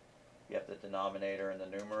 you have the denominator and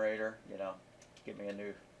the numerator, you know, give me a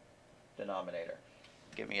new denominator.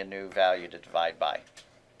 Give me a new value to divide by.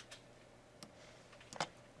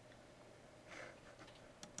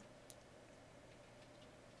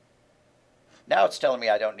 Now it's telling me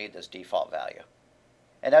I don't need this default value.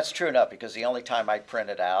 And that's true enough because the only time I print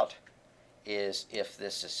it out is if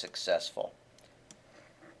this is successful.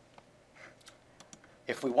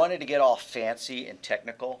 If we wanted to get all fancy and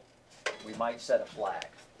technical, we might set a flag,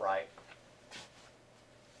 right?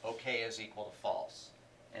 OK is equal to false.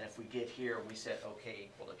 And if we get here, we set OK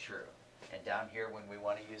equal to true. And down here, when we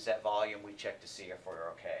want to use that volume, we check to see if we're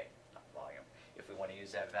OK. Not volume. If we want to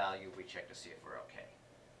use that value, we check to see if we're OK.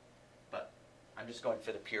 But I'm just going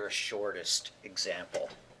for the purest, shortest example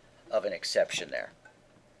of an exception there.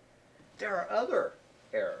 There are other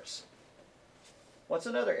errors. What's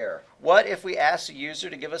another error? What if we ask the user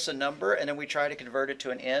to give us a number and then we try to convert it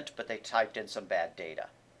to an int, but they typed in some bad data?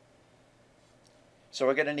 So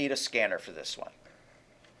we're going to need a scanner for this one.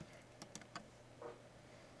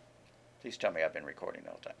 Please tell me I've been recording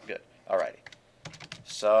the whole time. Good. Alrighty.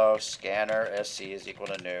 So scanner sc is equal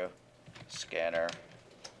to new scanner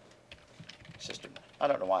system. I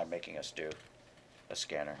don't know why I'm making us do a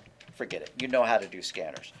scanner. Forget it. You know how to do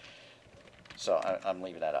scanners. So I'm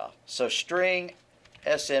leaving that off. So string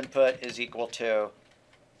sinput is equal to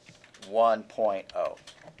 1.0.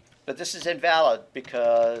 But this is invalid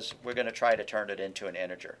because we're going to try to turn it into an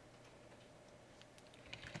integer.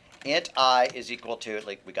 Int I is equal to,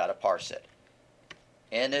 like, we got to parse it.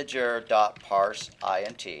 Integer.parse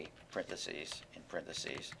int, parentheses, in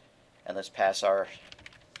parentheses, and let's pass our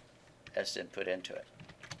sinput into it.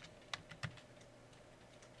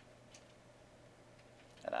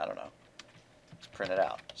 And I don't know. Let's print it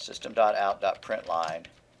out. System.out.println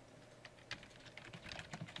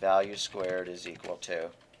value squared is equal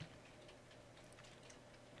to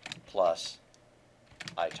plus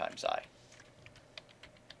I times I.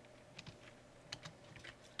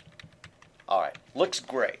 All right, looks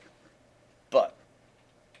great, but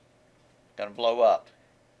going to blow up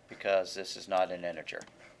because this is not an integer.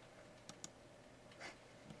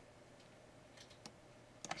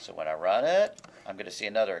 So when I run it, I'm going to see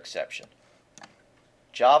another exception.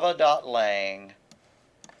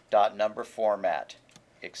 Java.lang.numberFormat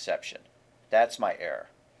exception. That's my error.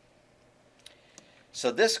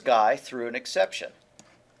 So this guy threw an exception.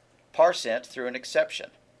 ParseInt threw an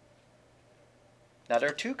exception. Now there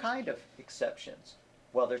are two kinds of exceptions.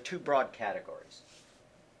 Well, there are two broad categories.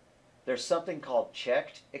 There's something called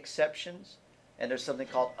checked exceptions, and there's something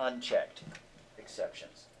called unchecked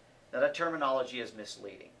exceptions. Now that terminology is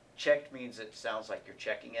misleading. Checked means it sounds like you're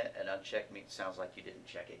checking it, and unchecked means it sounds like you didn't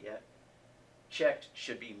check it yet. Checked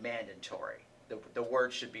should be mandatory. The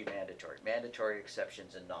word should be mandatory. Mandatory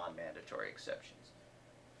exceptions and non-mandatory exceptions.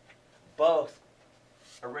 Both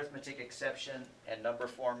arithmetic exception and number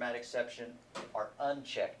format exception are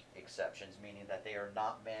unchecked exceptions, meaning that they are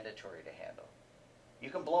not mandatory to handle.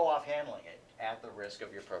 You can blow off handling it at the risk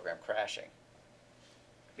of your program crashing.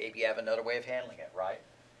 Maybe you have another way of handling it, right?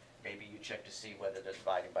 Maybe you check to see whether they're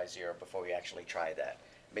dividing by 0 before we actually try that.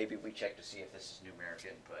 Maybe we check to see if this is numeric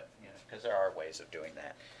input, because there are ways of doing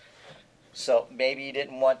that. So maybe you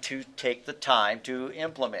didn't want to take the time to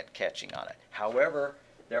implement catching on it. However,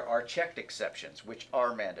 there are checked exceptions, which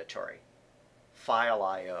are mandatory. File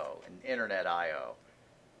I/O and Internet I/O.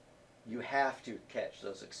 You have to catch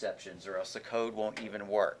those exceptions or else the code won't even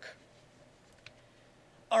work.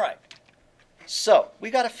 All right. So we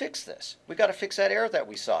got to fix this. We got to fix that error that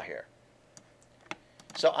we saw here.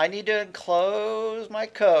 So I need to enclose my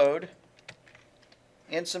code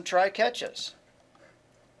in some try catches.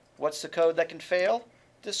 What's the code that can fail?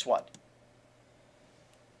 This one.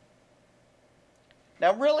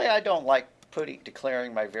 Now really I don't like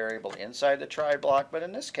declaring my variable inside the try block, but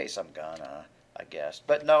in this case I'm gonna, I guess.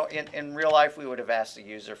 But no, in real life we would have asked the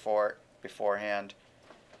user for it beforehand.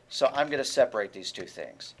 So I'm going to separate these two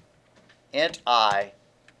things. Int I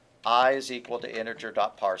is equal to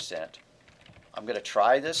integer.parseInt. I'm going to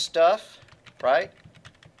try this stuff, right?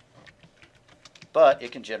 But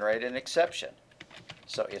it can generate an exception.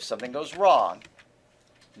 So if something goes wrong,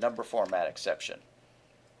 number format exception,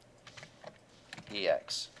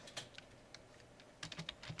 EX.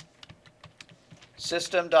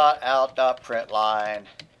 System.out.println,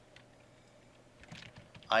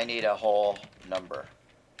 I need a whole number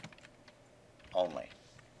only.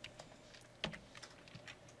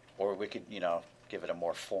 Or we could, give it a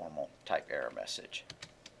more formal type error message.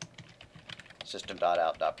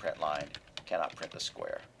 System.out.println, cannot print the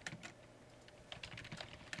square.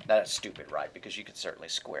 Now that's stupid, right? Because you could certainly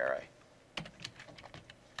square a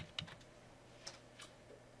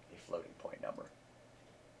floating point number.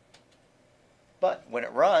 But when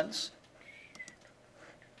it runs,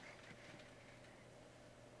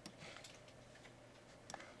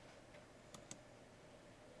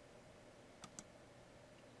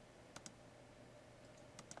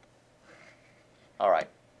 all right,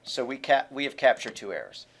 so we have captured two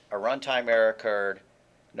errors. A runtime error occurred,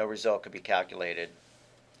 no result could be calculated.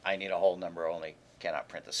 I need a whole number only, cannot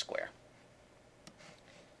print the square.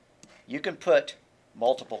 You can put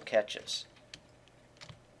multiple catches.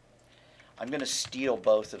 I'm going to steal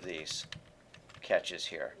both of these catches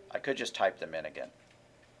here. I could just type them in again.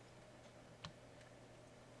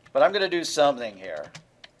 But I'm going to do something here.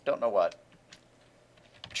 Don't know what.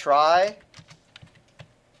 Try,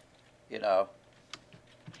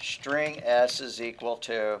 string s is equal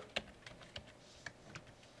to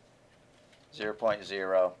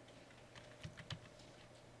 0.0.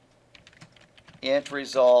 Int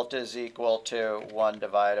result is equal to 1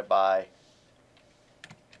 divided by,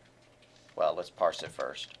 well, let's parse it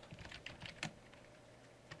first.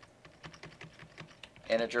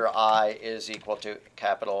 Integer I is equal to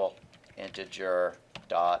capital integer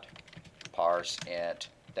dot parse int,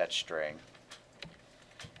 that's string.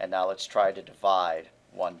 And now let's try to divide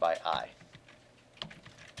 1 by I.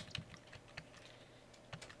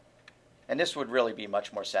 And this would really be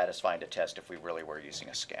much more satisfying to test if we really were using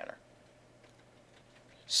a scanner.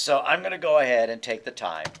 So I'm going to go ahead and take the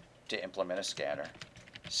time to implement a scanner.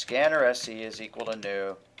 Scanner SC is equal to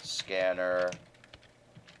new scanner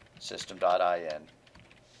system.in.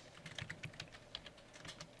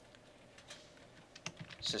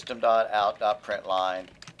 System.out.println.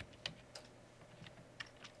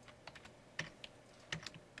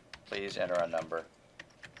 Please enter a number.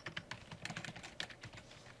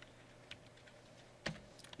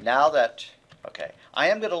 Now that, okay, I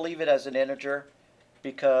am going to leave it as an integer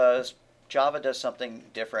because Java does something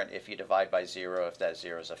different if you divide by 0 if that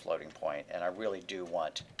 0 is a floating point, and I really do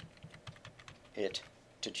want it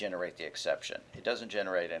to generate the exception. It doesn't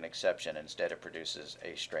generate an exception, instead it produces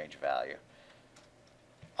a strange value.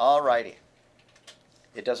 Alrighty.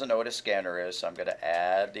 It doesn't know what a scanner is, so I'm going to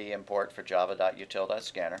add the import for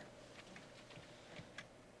java.util.scanner.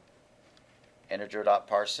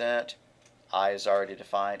 Integer.parseInt. I is already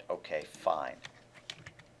defined. Okay, fine.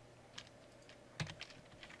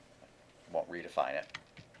 Won't redefine it.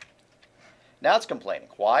 Now it's complaining.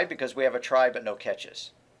 Why? Because we have a try but no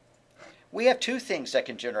catches. We have two things that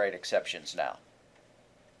can generate exceptions now.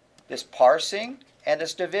 This parsing and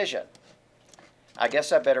this division. I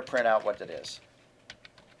guess I better print out what it is.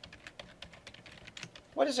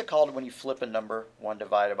 What is it called when you flip a number, 1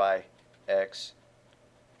 divided by x?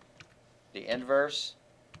 The inverse?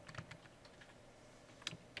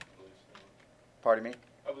 Pardon me?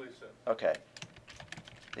 I believe so. Okay.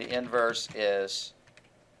 The inverse is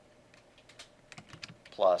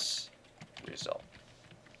plus result.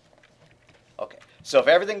 Okay. So if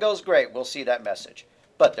everything goes great, we'll see that message.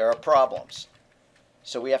 But there are problems.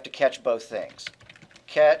 So we have to catch both things.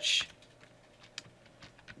 Catch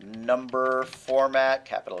number format,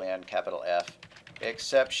 capital N, capital F,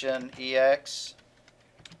 exception EX,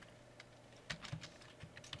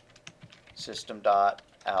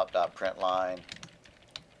 system.out.println.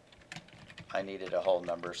 I needed a whole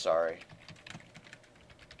number, sorry.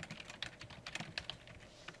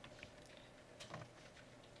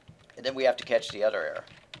 And then we have to catch the other error.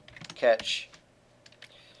 Catch,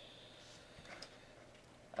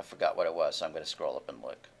 I forgot what it was, so I'm going to scroll up and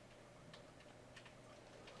look.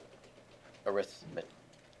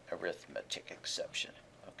 Arithmetic exception.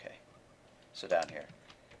 Okay. So down here.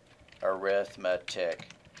 Arithmetic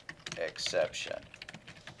exception.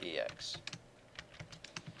 EX.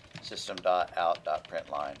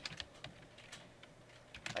 System.out.println.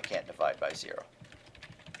 I can't divide by 0.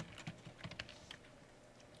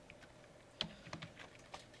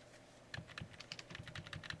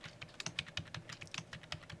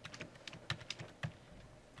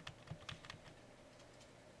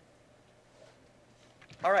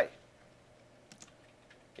 All right.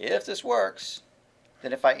 If this works,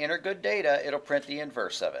 then if I enter good data, it'll print the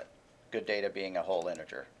inverse of it. Good data being a whole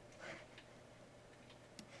integer.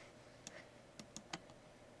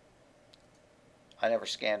 I never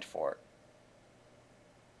scanned for it.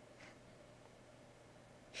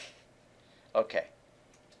 Okay.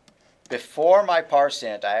 Before my parse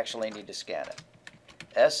int, I actually need to scan it.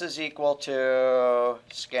 S is equal to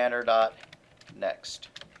scanner.next.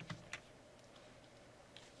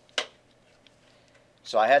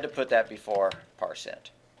 So I had to put that before parse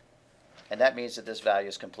int. And that means that this value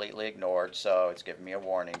is completely ignored, so it's giving me a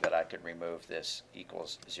warning that I could remove this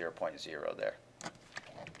equals 0.0 there.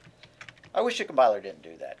 I wish the compiler didn't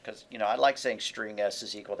do that, because I like saying string s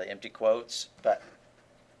is equal to empty quotes, but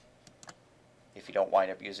if you don't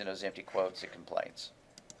wind up using those empty quotes, it complains.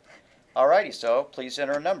 Alrighty, so please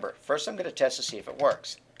enter a number. First I'm going to test to see if it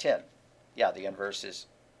works. 10. Yeah, the inverse is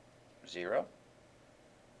 0.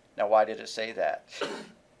 Now why did it say that?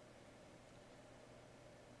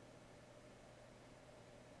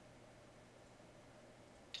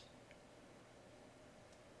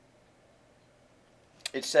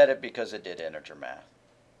 It said it because it did integer math.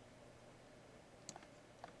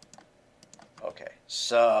 Okay,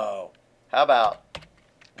 so how about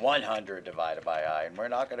 100 divided by I? And we're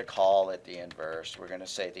not going to call it the inverse. We're going to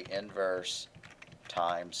say the inverse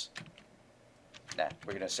times,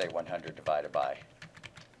 we're going to say 100 divided by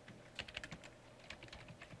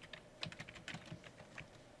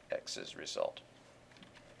x's result.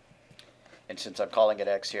 And since I'm calling it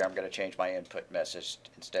x here, I'm going to change my input message.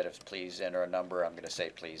 Instead of please enter a number, I'm going to say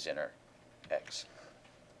please enter x.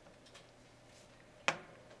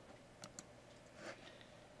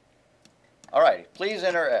 All right, please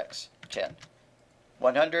enter x, 10.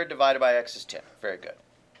 100 divided by x is 10. Very good.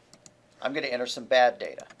 I'm going to enter some bad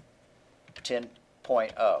data,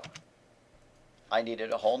 10.0. I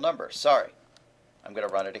needed a whole number. Sorry. I'm going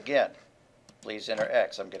to run it again. Please enter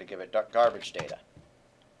x. I'm going to give it garbage data.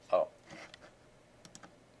 Oh,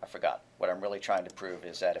 I forgot. What I'm really trying to prove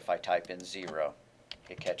is that if I type in 0,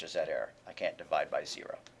 it catches that error. I can't divide by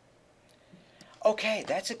 0. Okay,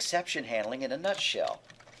 that's exception handling in a nutshell.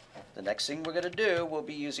 The next thing we're going to do will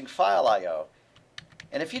be using file I/O.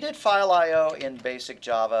 And if you did file I/O in basic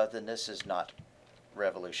Java, then this is not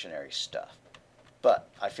revolutionary stuff. But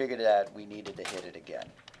I figured that we needed to hit it again.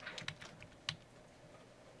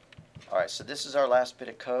 Alright, so this is our last bit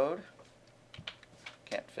of code.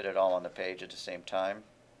 Can't fit it all on the page at the same time.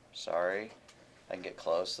 Sorry. I can get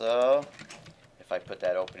close though. If I put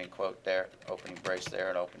that opening quote there, opening brace there,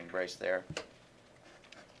 and opening brace there,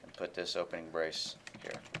 and put this opening brace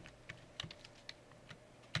here.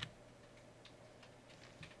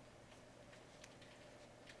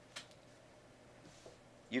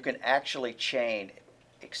 You can actually chain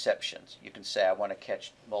exceptions. You can say I want to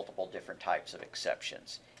catch multiple different types of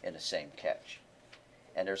exceptions in the same catch.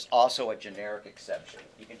 And there's also a generic exception.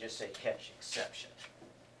 You can just say catch exception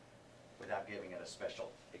without giving it a special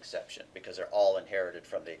exception because they're all inherited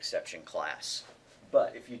from the exception class.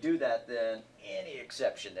 But if you do that, then any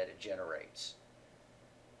exception that it generates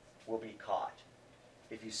will be caught.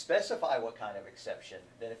 If you specify what kind of exception,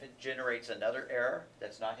 then if it generates another error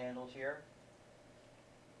that's not handled here,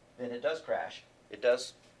 then it does crash. It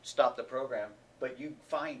does stop the program, but you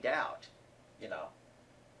find out,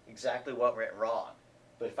 exactly what went wrong.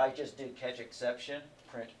 But if I just did catch exception,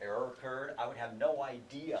 print error occurred, I would have no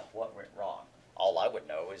idea what went wrong. All I would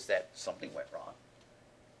know is that something went wrong.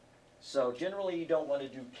 So generally you don't want to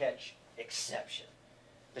do catch exception.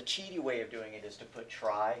 The cheaty way of doing it is to put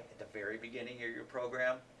try at the very beginning of your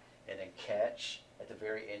program and then catch at the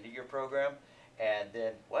very end of your program. And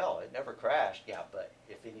then, well, it never crashed. Yeah, but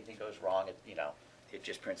if anything goes wrong, it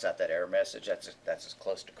just prints out that error message. That's as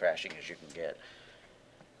close to crashing as you can get.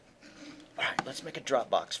 All right, let's make a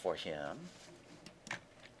Dropbox for him.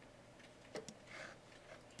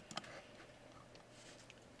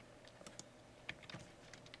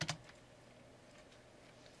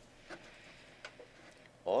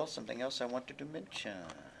 Oh, something else I wanted to mention.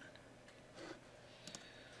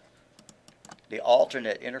 The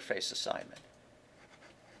alternate interface assignment.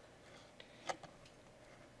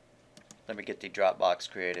 Let me get the Dropbox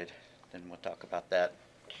created, then we'll talk about that.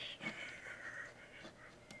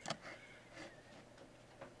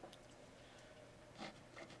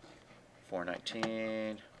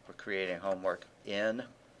 .419, we're creating homework in,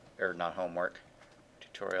 or not homework,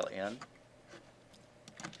 tutorial in.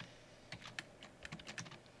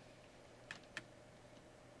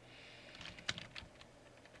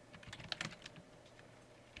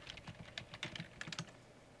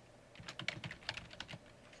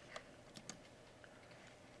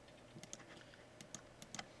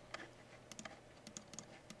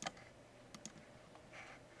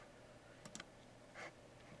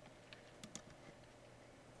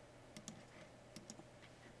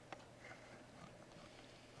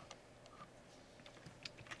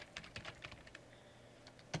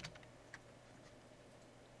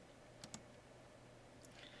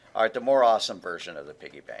 All right, the more awesome version of the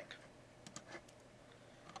piggy bank.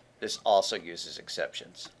 This also uses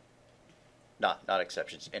exceptions. Not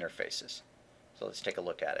exceptions, interfaces. So let's take a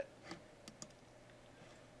look at it.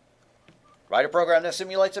 Write a program that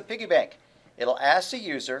simulates a piggy bank. It'll ask the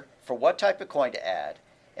user for what type of coin to add,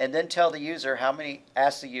 and then tell the user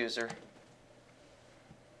ask the user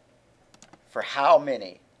for how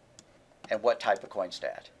many and what type of coins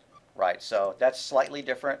to add. Right, so that's slightly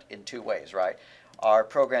different in two ways, right? Our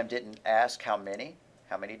program didn't ask how many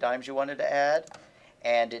dimes you wanted to add,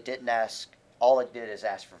 and it didn't ask, all it did is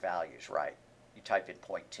ask for values, right? You type in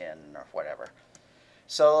 0.10 or whatever.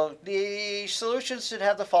 So the solution should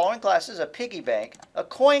have the following classes: a piggy bank, a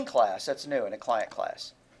coin class, that's new, and a client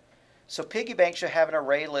class. So piggy bank should have an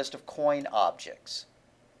array list of coin objects.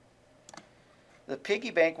 The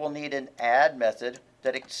piggy bank will need an add method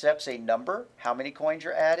that accepts a number, how many coins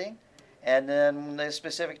you're adding, and then the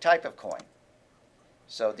specific type of coin.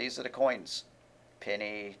 So these are the coins: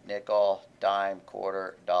 penny, nickel, dime,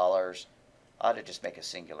 quarter, dollars. I ought to just make a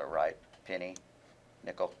singular, right? Penny,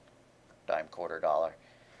 nickel, dime, quarter, dollar.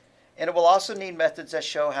 And it will also need methods that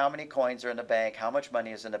show how many coins are in the bank, how much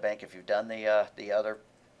money is in the bank. If you've done the other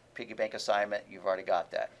piggy bank assignment, you've already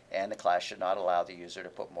got that. And the class should not allow the user to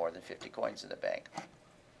put more than 50 coins in the bank.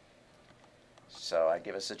 So I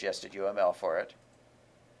give a suggested UML for it.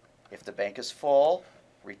 If the bank is full,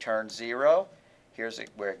 return 0. Here's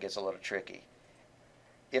where it gets a little tricky.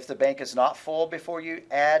 If the bank is not full before you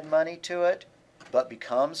add money to it, but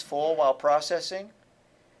becomes full while processing,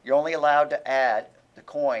 you're only allowed to add the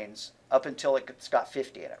coins up until it's got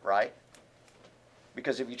 50 in it, right?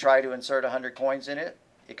 Because if you try to insert 100 coins in it,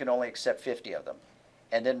 it can only accept 50 of them,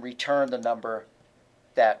 and then return the number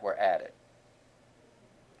that were added.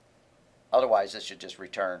 Otherwise, it should just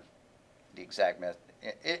return the exact method.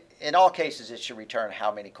 In all cases, it should return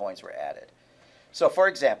how many coins were added. So for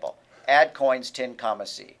example, add coins 10,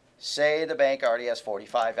 C. Say the bank already has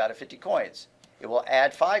 45 out of 50 coins. It will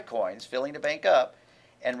add 5 coins, filling the bank up,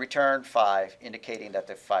 and return 5, indicating that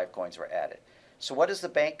the 5 coins were added. So what has the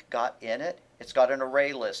bank got in it? It's got an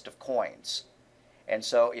array list of coins. And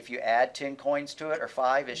so if you add 10 coins to it, or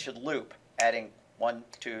 5, it should loop, adding 1,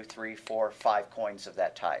 2, 3, 4, 5 coins of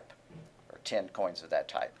that type, or 10 coins of that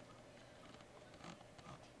type.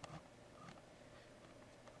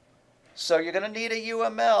 So you're going to need a you're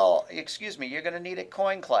going to need a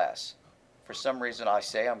coin class. For some reason I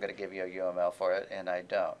say I'm going to give you a UML for it, and I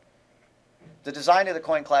don't. The design of the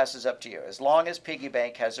coin class is up to you. As long as piggy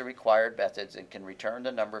bank has the required methods and can return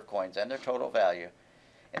the number of coins and their total value,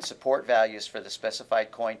 and support values for the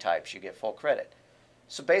specified coin types, you get full credit.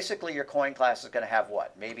 So basically your coin class is going to have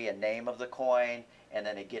what? Maybe a name of the coin and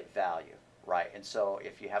then a get value, right? And so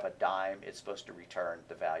if you have a dime, it's supposed to return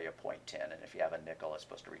the value of 0.10, and if you have a nickel, it's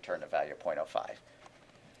supposed to return the value of 0.05.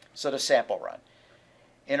 So the sample run.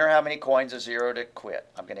 Enter how many coins, a 0 to quit.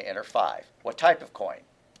 I'm going to enter 5. What type of coin?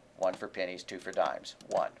 1 for pennies, 2 for dimes.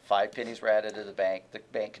 1. 5 pennies were added to the bank. The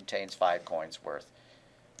bank contains 5 coins worth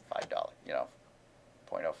 $5,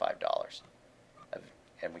 $0.05.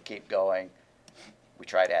 And we keep going. We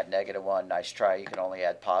try to add -1. Nice try. You can only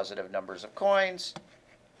add positive numbers of coins.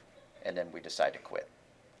 And then we decide to quit.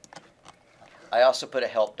 I also put a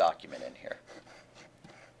help document in here.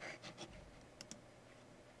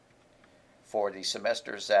 For the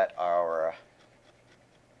semesters that are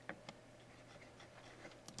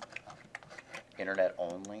internet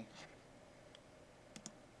only,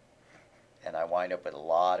 and I wind up with a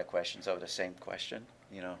lot of questions over the same question,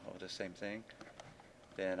 over the same thing,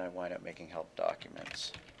 then I wind up making help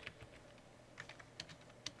documents.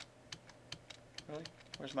 Really?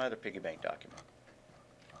 Where's my other piggy bank document?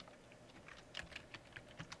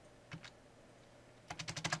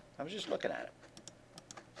 I was just looking at it.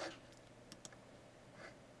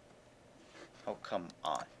 Oh, come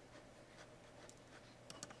on.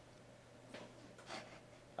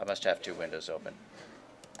 I must have 2 windows open.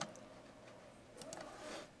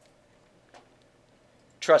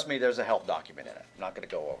 Trust me, there's a help document in it. I'm not going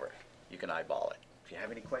to go over it. You can eyeball it. If you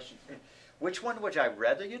have any questions. Which one would I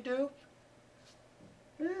rather you do?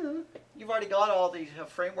 You've already got all the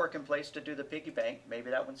framework in place to do the piggy bank.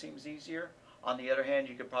 Maybe that one seems easier. On the other hand,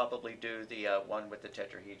 you could probably do the one with the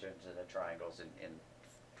tetrahedrons and the triangles in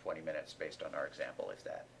 20 minutes based on our example, if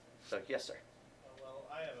that. So, yes, sir. Well,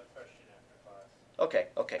 I have a question after class.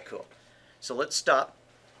 Okay, cool. So let's stop.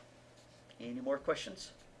 Any more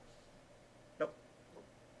questions? Nope.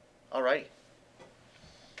 All righty.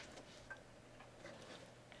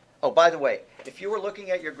 Oh, by the way, if you were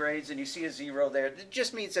looking at your grades and you see a 0 there, it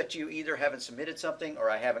just means that you either haven't submitted something or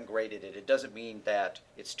I haven't graded it. It doesn't mean that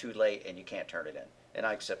it's too late and you can't turn it in. and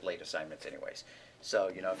I accept late assignments anyways. So,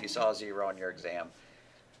 you know, if you saw a 0 on your exam,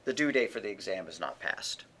 the due date for the exam is not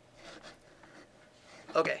passed.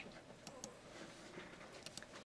 Okay,